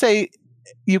let's say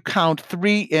you count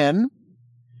 3 in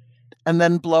and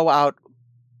then blow out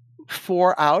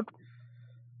 4 out.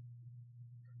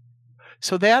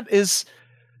 So that is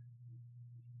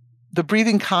the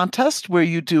breathing contest where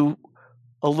you do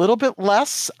a little bit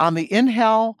less on the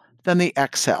inhale than the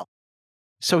exhale.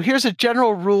 So here's a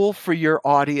general rule for your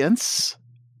audience.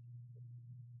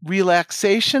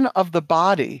 Relaxation of the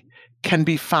body can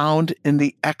be found in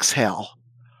the exhale.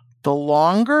 The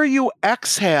longer you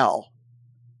exhale,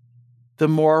 the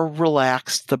more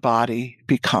relaxed the body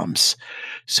becomes.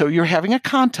 So you're having a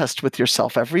contest with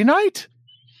yourself every night.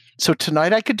 So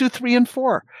tonight I could do 3 and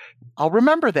 4. I'll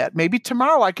remember that. Maybe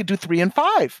tomorrow I could do 3 and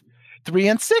 5, 3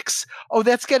 and 6. Oh,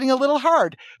 that's getting a little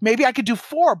hard. Maybe I could do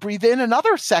 4, breathe in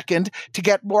another second to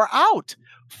get more out.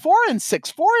 4 and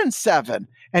 6, 4 and 7.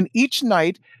 And each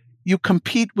night you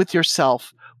compete with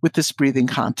yourself with this breathing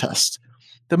contest.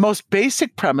 The most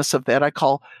basic premise of that I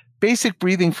call basic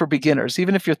breathing for beginners.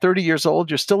 Even if you're 30 years old,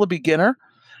 you're still a beginner,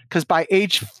 because by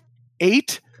age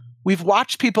 8, we've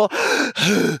watched people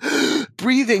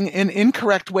breathing in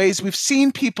incorrect ways. We've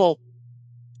seen people,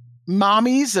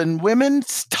 mommies and women,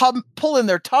 pull in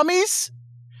their tummies,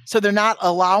 so they're not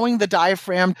allowing the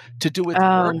diaphragm to do its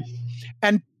work.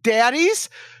 And daddies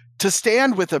to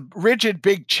stand with a rigid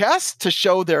big chest to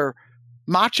show their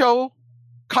macho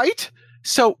kite.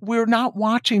 So we're not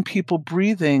watching people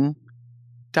breathing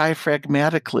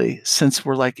diaphragmatically since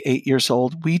we're like 8 years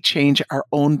old. We change our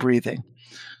own breathing.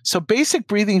 So basic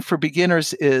breathing for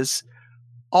beginners is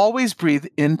always breathe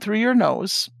in through your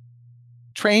nose.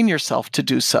 Train yourself to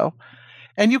do so.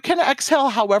 And you can exhale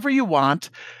however you want,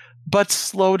 but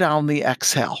slow down the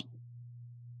exhale.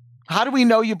 How do we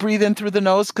know you breathe in through the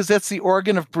nose? Because that's the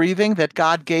organ of breathing that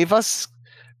God gave us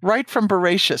right from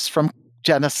Bereshis, from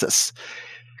Genesis.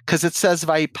 Because it says,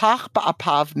 Vayipach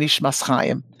ba'apav nishmas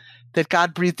chaim, that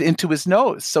God breathed into his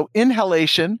nose. So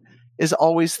inhalation is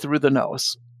always through the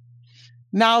nose.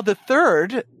 Now, the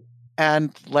third,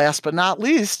 and last but not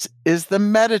least, is the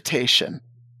meditation.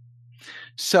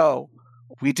 So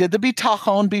we did the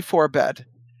bitachon before bed.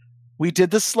 We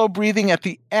did the slow breathing at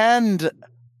the end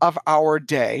of our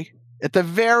day, at the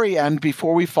very end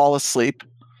before we fall asleep.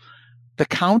 The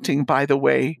counting, by the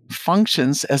way,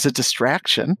 functions as a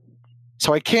distraction.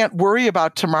 So I can't worry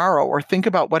about tomorrow or think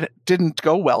about what didn't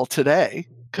go well today,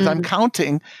 because I'm counting,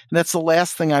 and that's the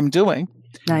last thing I'm doing.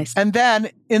 Nice. And then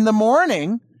in the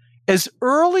morning, as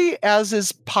early as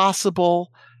is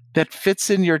possible that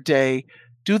fits in your day,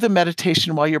 do the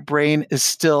meditation while your brain is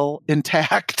still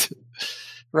intact,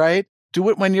 right? Do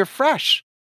it when you're fresh,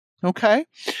 okay?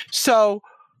 So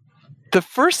the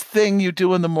first thing you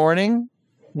do in the morning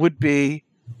would be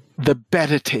the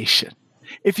meditation.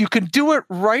 If you can do it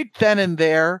right then and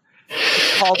there,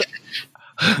 it's called,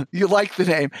 you like the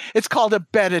name, it's called a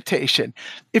meditation.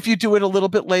 If you do it a little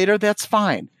bit later, that's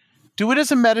fine. Do it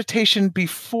as a meditation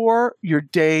before your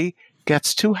day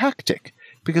gets too hectic,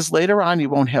 because later on you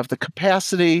won't have the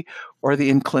capacity or the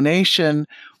inclination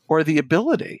or the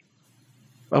ability.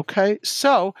 Okay,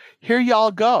 so here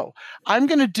y'all go. I'm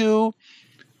going to do,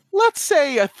 let's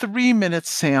say, a 3-minute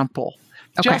sample,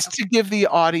 just to give the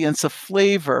audience a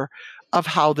flavor of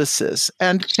how this is.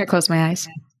 And should I close my eyes?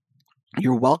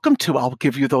 You're welcome to. I'll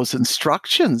give you those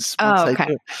instructions once I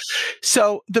do.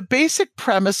 So the basic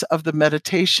premise of the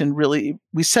meditation, really,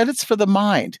 we said it's for the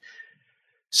mind.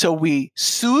 So we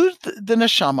soothed the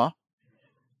neshama,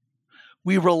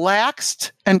 we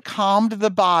relaxed and calmed the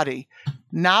body.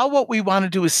 Now what we want to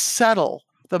do is settle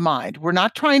the mind. We're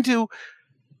not trying to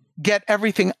get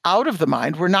everything out of the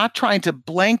mind. We're not trying to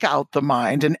blank out the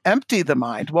mind and empty the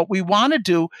mind. What we want to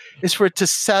do is for it to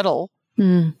settle,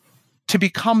 to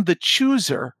become the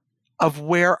chooser of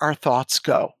where our thoughts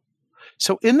go.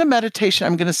 So in the meditation,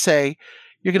 I'm going to say,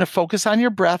 you're going to focus on your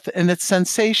breath and its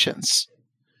sensations.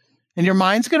 And your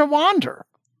mind's going to wander,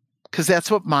 because that's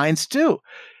what minds do.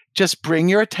 Just bring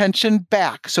your attention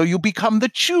back. So you become the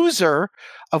chooser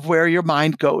of where your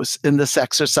mind goes in this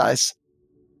exercise.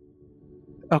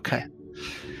 Okay.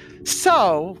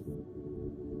 So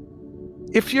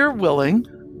if you're willing,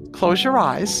 close your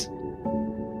eyes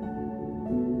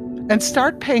and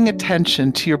start paying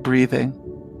attention to your breathing.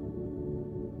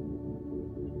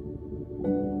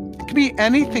 It can be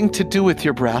anything to do with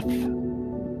your breath.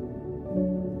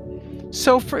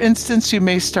 So, for instance, you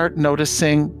may start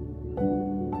noticing,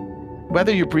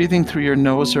 whether you're breathing through your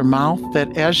nose or mouth,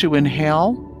 that as you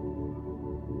inhale,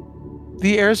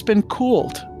 the air's been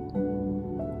cooled.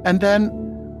 And then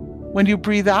when you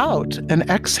breathe out and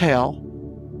exhale,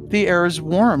 the air is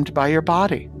warmed by your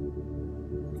body.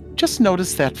 Just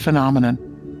notice that phenomenon.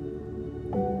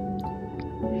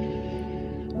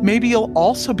 Maybe you'll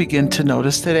also begin to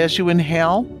notice that as you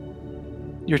inhale,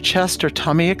 your chest or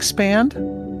tummy expand.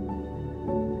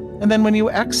 And then when you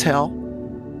exhale,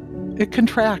 it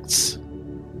contracts.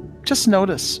 Just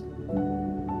notice.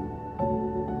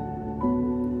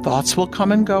 Thoughts will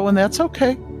come and go, and that's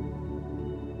okay.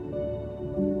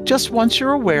 Just once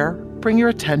you're aware, bring your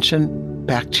attention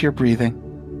back to your breathing.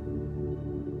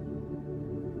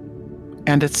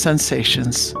 and its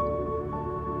sensations.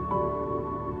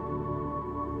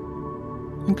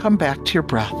 And come back to your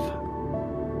breath.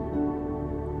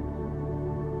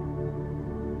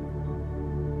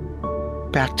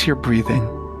 Back to your breathing.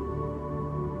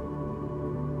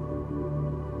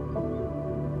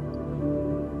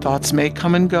 Thoughts may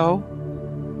come and go,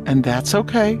 and that's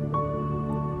okay,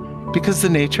 because the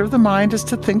nature of the mind is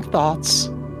to think thoughts.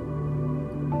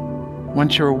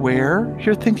 Once you're aware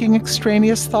you're thinking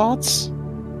extraneous thoughts,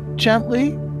 gently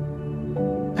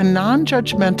and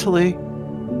non-judgmentally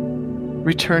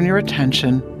return your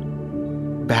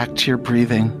attention back to your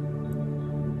breathing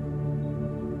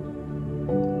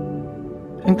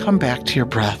and come back to your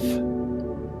breath.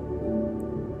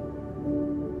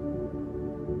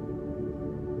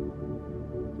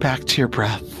 Back to your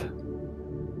breath.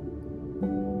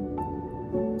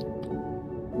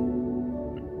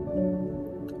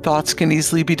 Thoughts can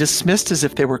easily be dismissed as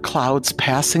if they were clouds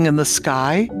passing in the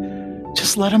sky.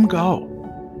 Just let them go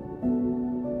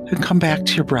and come back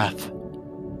to your breath.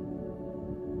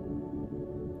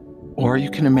 Or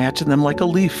you can imagine them like a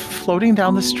leaf floating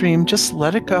down the stream. Just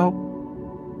let it go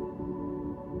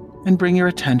and bring your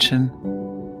attention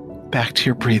back to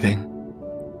your breathing.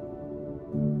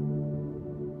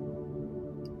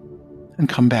 And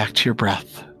come back to your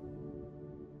breath.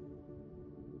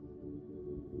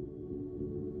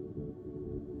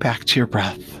 Back to your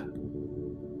breath.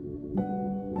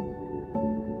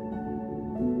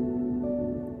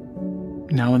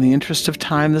 Now, in the interest of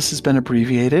time, this has been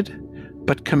abbreviated,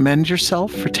 but commend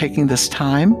yourself for taking this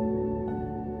time.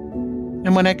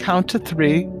 And when I count to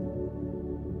 3,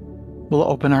 we'll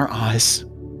open our eyes.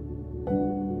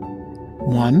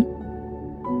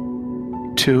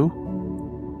 1, 2,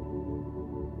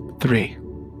 3.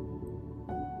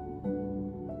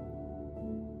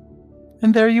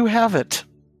 And there you have it.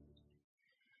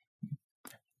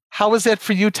 How was that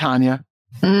for you, Tanya?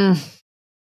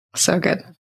 So good.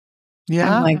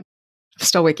 Yeah? I'm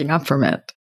still waking up from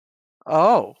it.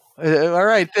 Oh, all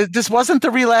right. This wasn't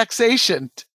the relaxation.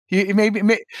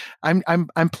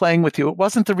 I'm playing with you. It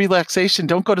wasn't the relaxation.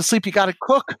 Don't go to sleep. You got to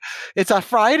cook. It's a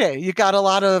Friday. You got a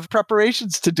lot of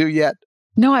preparations to do yet.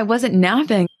 No, I wasn't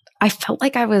napping. I felt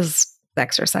like I was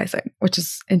exercising, which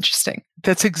is interesting.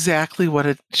 That's exactly what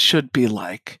it should be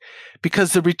like,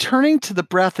 because the returning to the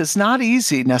breath is not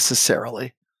easy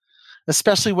necessarily,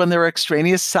 especially when there are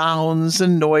extraneous sounds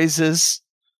and noises,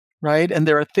 right? And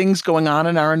there are things going on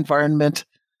in our environment.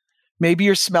 Maybe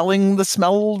you're smelling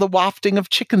the wafting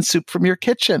of chicken soup from your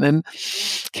kitchen and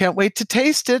can't wait to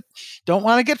taste it. Don't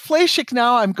want to get fleishik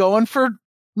now. I'm going for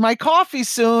my coffee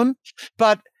soon.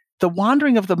 But the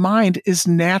wandering of the mind is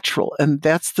natural, and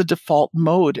that's the default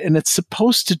mode, and it's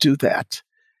supposed to do that.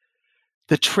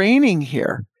 The training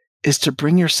here is to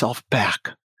bring yourself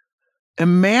back.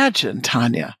 Imagine,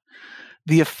 Tanya,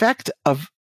 the effect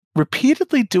of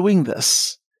repeatedly doing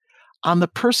this on the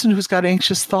person who's got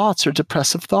anxious thoughts or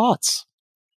depressive thoughts,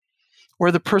 or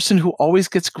the person who always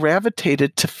gets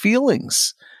gravitated to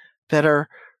feelings that are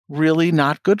really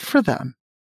not good for them.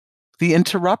 The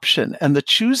interruption and the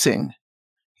choosing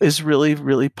is really,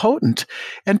 really potent.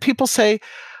 And people say,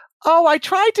 oh, I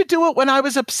tried to do it when I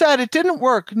was upset. It didn't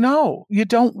work. No, you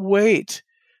don't wait.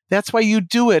 That's why you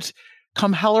do it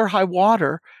come hell or high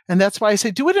water. And that's why I say,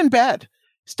 do it in bed.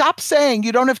 Stop saying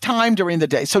you don't have time during the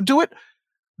day. So do it,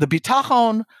 the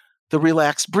bitachon, the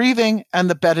relaxed breathing,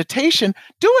 and the meditation.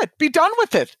 Do it. Be done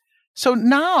with it. So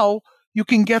now you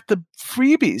can get the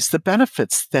freebies, the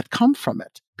benefits that come from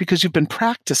it, because you've been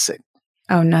practicing.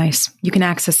 Oh, nice. You can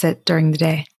access it during the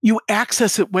day. You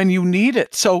access it when you need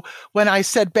it. So when I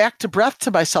said back to breath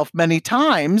to myself many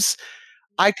times,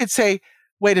 I could say,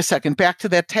 wait a second, back to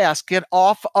that task. Get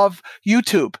off of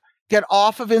YouTube. Get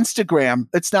off of Instagram.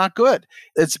 It's not good.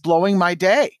 It's blowing my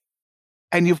day.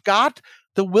 And you've got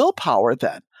the willpower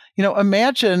then.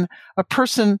 Imagine a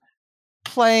person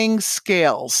playing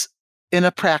scales in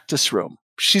a practice room.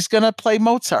 She's going to play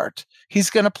Mozart. He's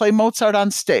going to play Mozart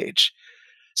on stage.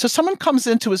 So someone comes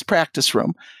into his practice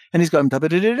room and he's going, and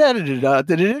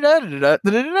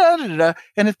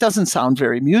it doesn't sound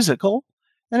very musical.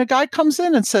 And a guy comes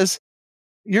in and says,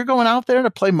 you're going out there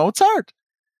to play Mozart?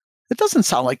 It doesn't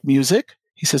sound like music.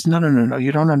 He says, no,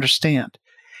 you don't understand.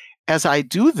 As I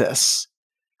do this,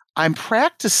 I'm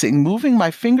practicing moving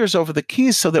my fingers over the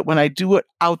keys so that when I do it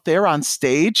out there on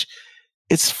stage,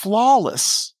 it's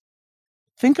flawless.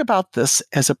 Think about this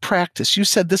as a practice. You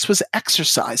said this was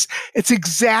exercise. It's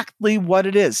exactly what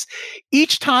it is.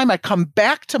 Each time I come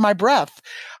back to my breath,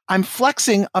 I'm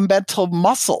flexing a mental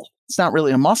muscle. It's not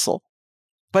really a muscle,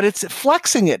 but it's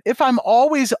flexing it. If I'm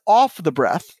always off the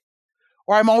breath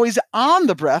or I'm always on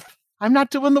the breath, I'm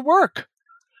not doing the work.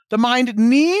 The mind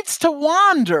needs to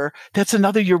wander. That's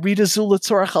another Yerida Zu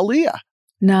L'Tzorach Aliyah.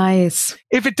 Nice.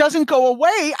 If it doesn't go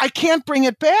away, I can't bring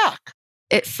it back.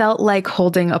 It felt like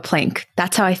holding a plank.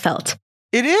 That's how I felt.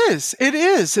 It is. It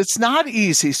is. It's not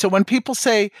easy. So when people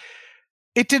say,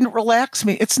 it didn't relax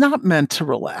me, it's not meant to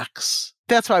relax.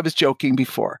 That's why I was joking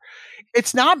before.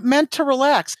 It's not meant to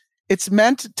relax. It's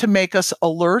meant to make us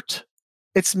alert.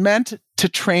 It's meant to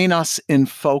train us in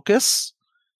focus,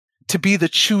 to be the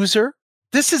chooser.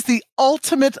 This is the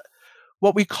ultimate,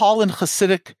 what we call in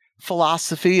Hasidic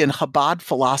philosophy and Chabad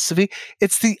philosophy,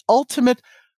 it's the ultimate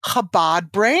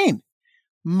Chabad brain,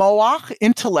 moach,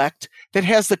 intellect, that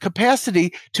has the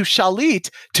capacity to shalit,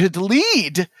 to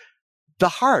lead the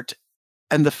heart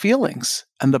and the feelings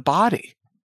and the body.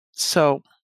 So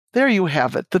there you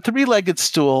have it, the three-legged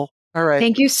stool. All right.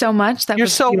 Thank you so much. You're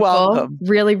so beautiful. welcome.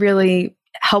 Really, really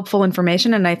helpful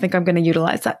information, and I think I'm going to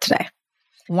utilize that today.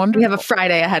 Wonderful. We have a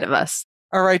Friday ahead of us.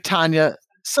 All right, Tanya.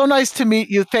 So nice to meet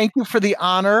you. Thank you for the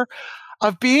honor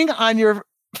of being on your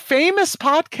famous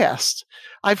podcast.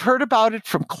 I've heard about it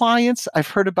from clients. I've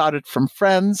heard about it from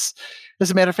friends.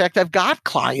 As a matter of fact, I've got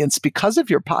clients because of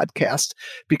your podcast,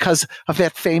 because of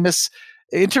that famous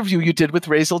interview you did with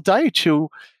Razel Deitch,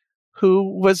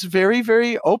 who was very,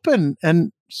 very open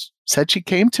and said she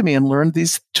came to me and learned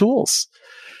these tools.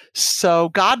 So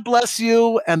God bless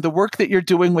you and the work that you're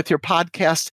doing with your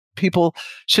podcast. People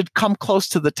should come close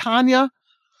to the Tanya,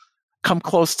 come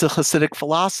close to Hasidic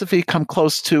philosophy, come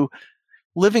close to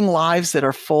living lives that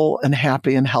are full and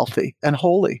happy and healthy and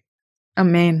holy.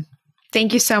 Amen.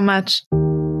 Thank you so much.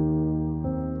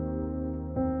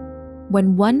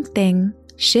 When one thing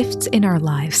shifts in our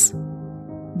lives,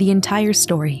 the entire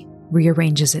story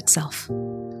rearranges itself.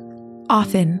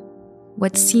 Often,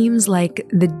 what seems like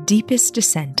the deepest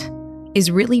descent is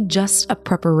really just a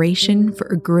preparation for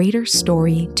a greater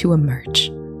story to emerge.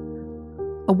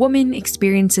 A woman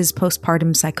experiences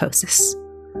postpartum psychosis.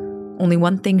 Only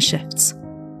one thing shifts.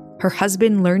 Her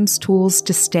husband learns tools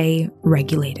to stay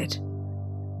regulated.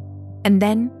 And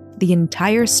then the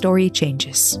entire story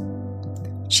changes.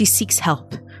 She seeks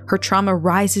help. Her trauma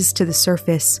rises to the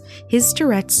surface. His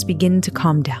Tourette's begin to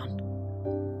calm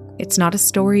down. It's not a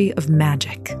story of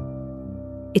magic.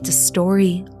 It's a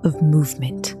story of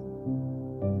movement.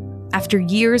 After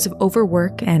years of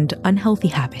overwork and unhealthy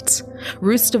habits,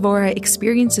 Ruth Devora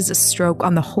experiences a stroke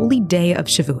on the holy day of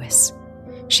Shavuos.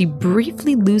 She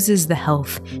briefly loses the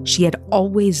health she had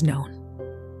always known.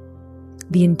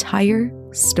 The entire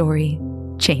story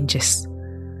changes.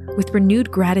 With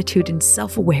renewed gratitude and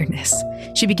self-awareness,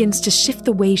 she begins to shift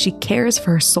the way she cares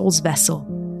for her soul's vessel.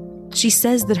 She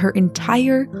says that her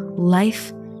entire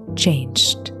life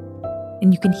changed.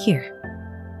 And you can hear,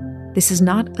 this is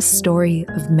not a story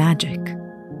of magic.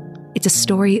 It's a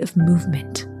story of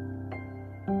movement.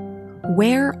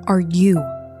 Where are you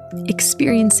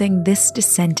experiencing this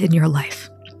descent in your life?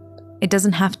 It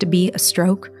doesn't have to be a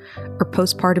stroke or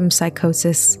postpartum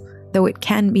psychosis, though it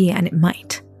can be and it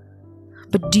might.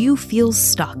 But do you feel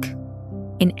stuck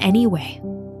in any way,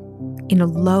 in a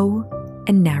low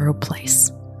and narrow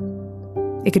place?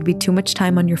 It could be too much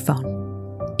time on your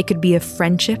phone. It could be a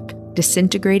friendship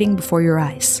disintegrating before your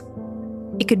eyes.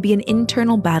 It could be an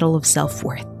internal battle of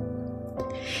self-worth.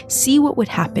 See what would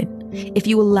happen if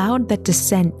you allowed that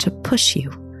descent to push you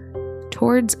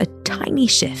towards a tiny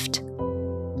shift.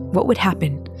 What would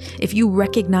happen if you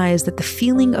recognize that the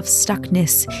feeling of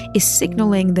stuckness is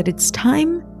signaling that it's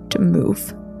time to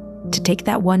move, to take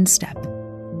that one step?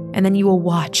 And then you will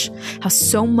watch how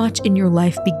so much in your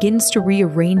life begins to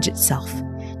rearrange itself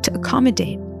to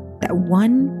accommodate that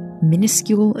one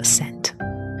minuscule ascent.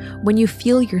 When you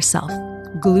feel yourself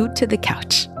glued to the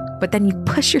couch, but then you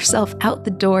push yourself out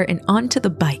the door and onto the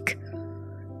bike,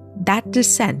 that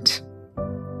descent,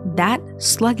 that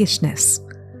sluggishness,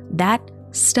 that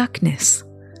stuckness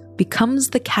becomes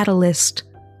the catalyst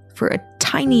for a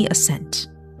tiny ascent,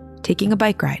 taking a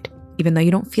bike ride, even though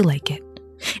you don't feel like it.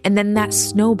 And then that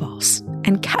snowballs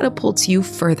and catapults you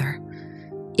further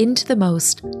into the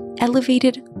most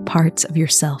elevated parts of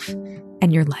yourself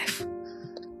and your life.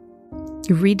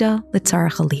 Yerida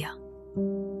L'Tzorach Aliyah.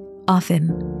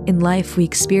 Often in life we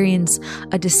experience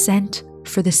a descent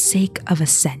for the sake of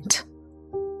ascent,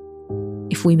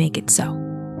 if we make it so.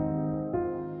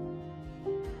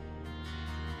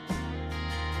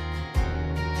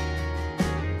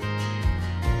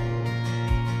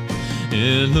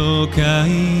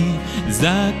 אלוקיי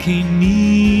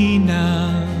זכני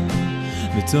נא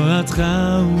בתורתך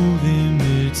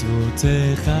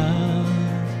ובמצוותיך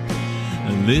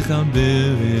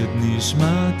לחבר את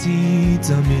נשמתי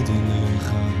תמיד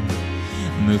אליך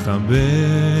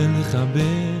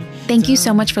Thank you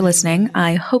so much for listening.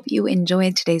 I hope you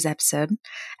enjoyed today's episode.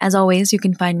 As always, you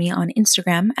can find me on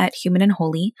Instagram at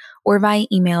humanandholy or via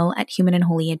email at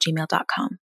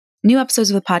humanandholy@gmail.com. New episodes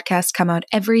of the podcast come out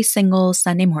every single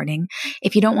Sunday morning.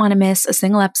 If you don't want to miss a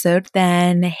single episode,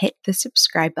 then hit the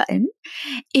subscribe button.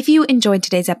 If you enjoyed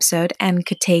today's episode and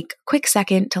could take a quick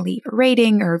second to leave a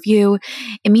rating or review,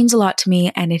 it means a lot to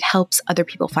me and it helps other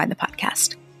people find the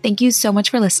podcast. Thank you so much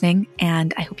for listening,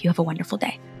 and I hope you have a wonderful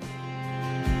day.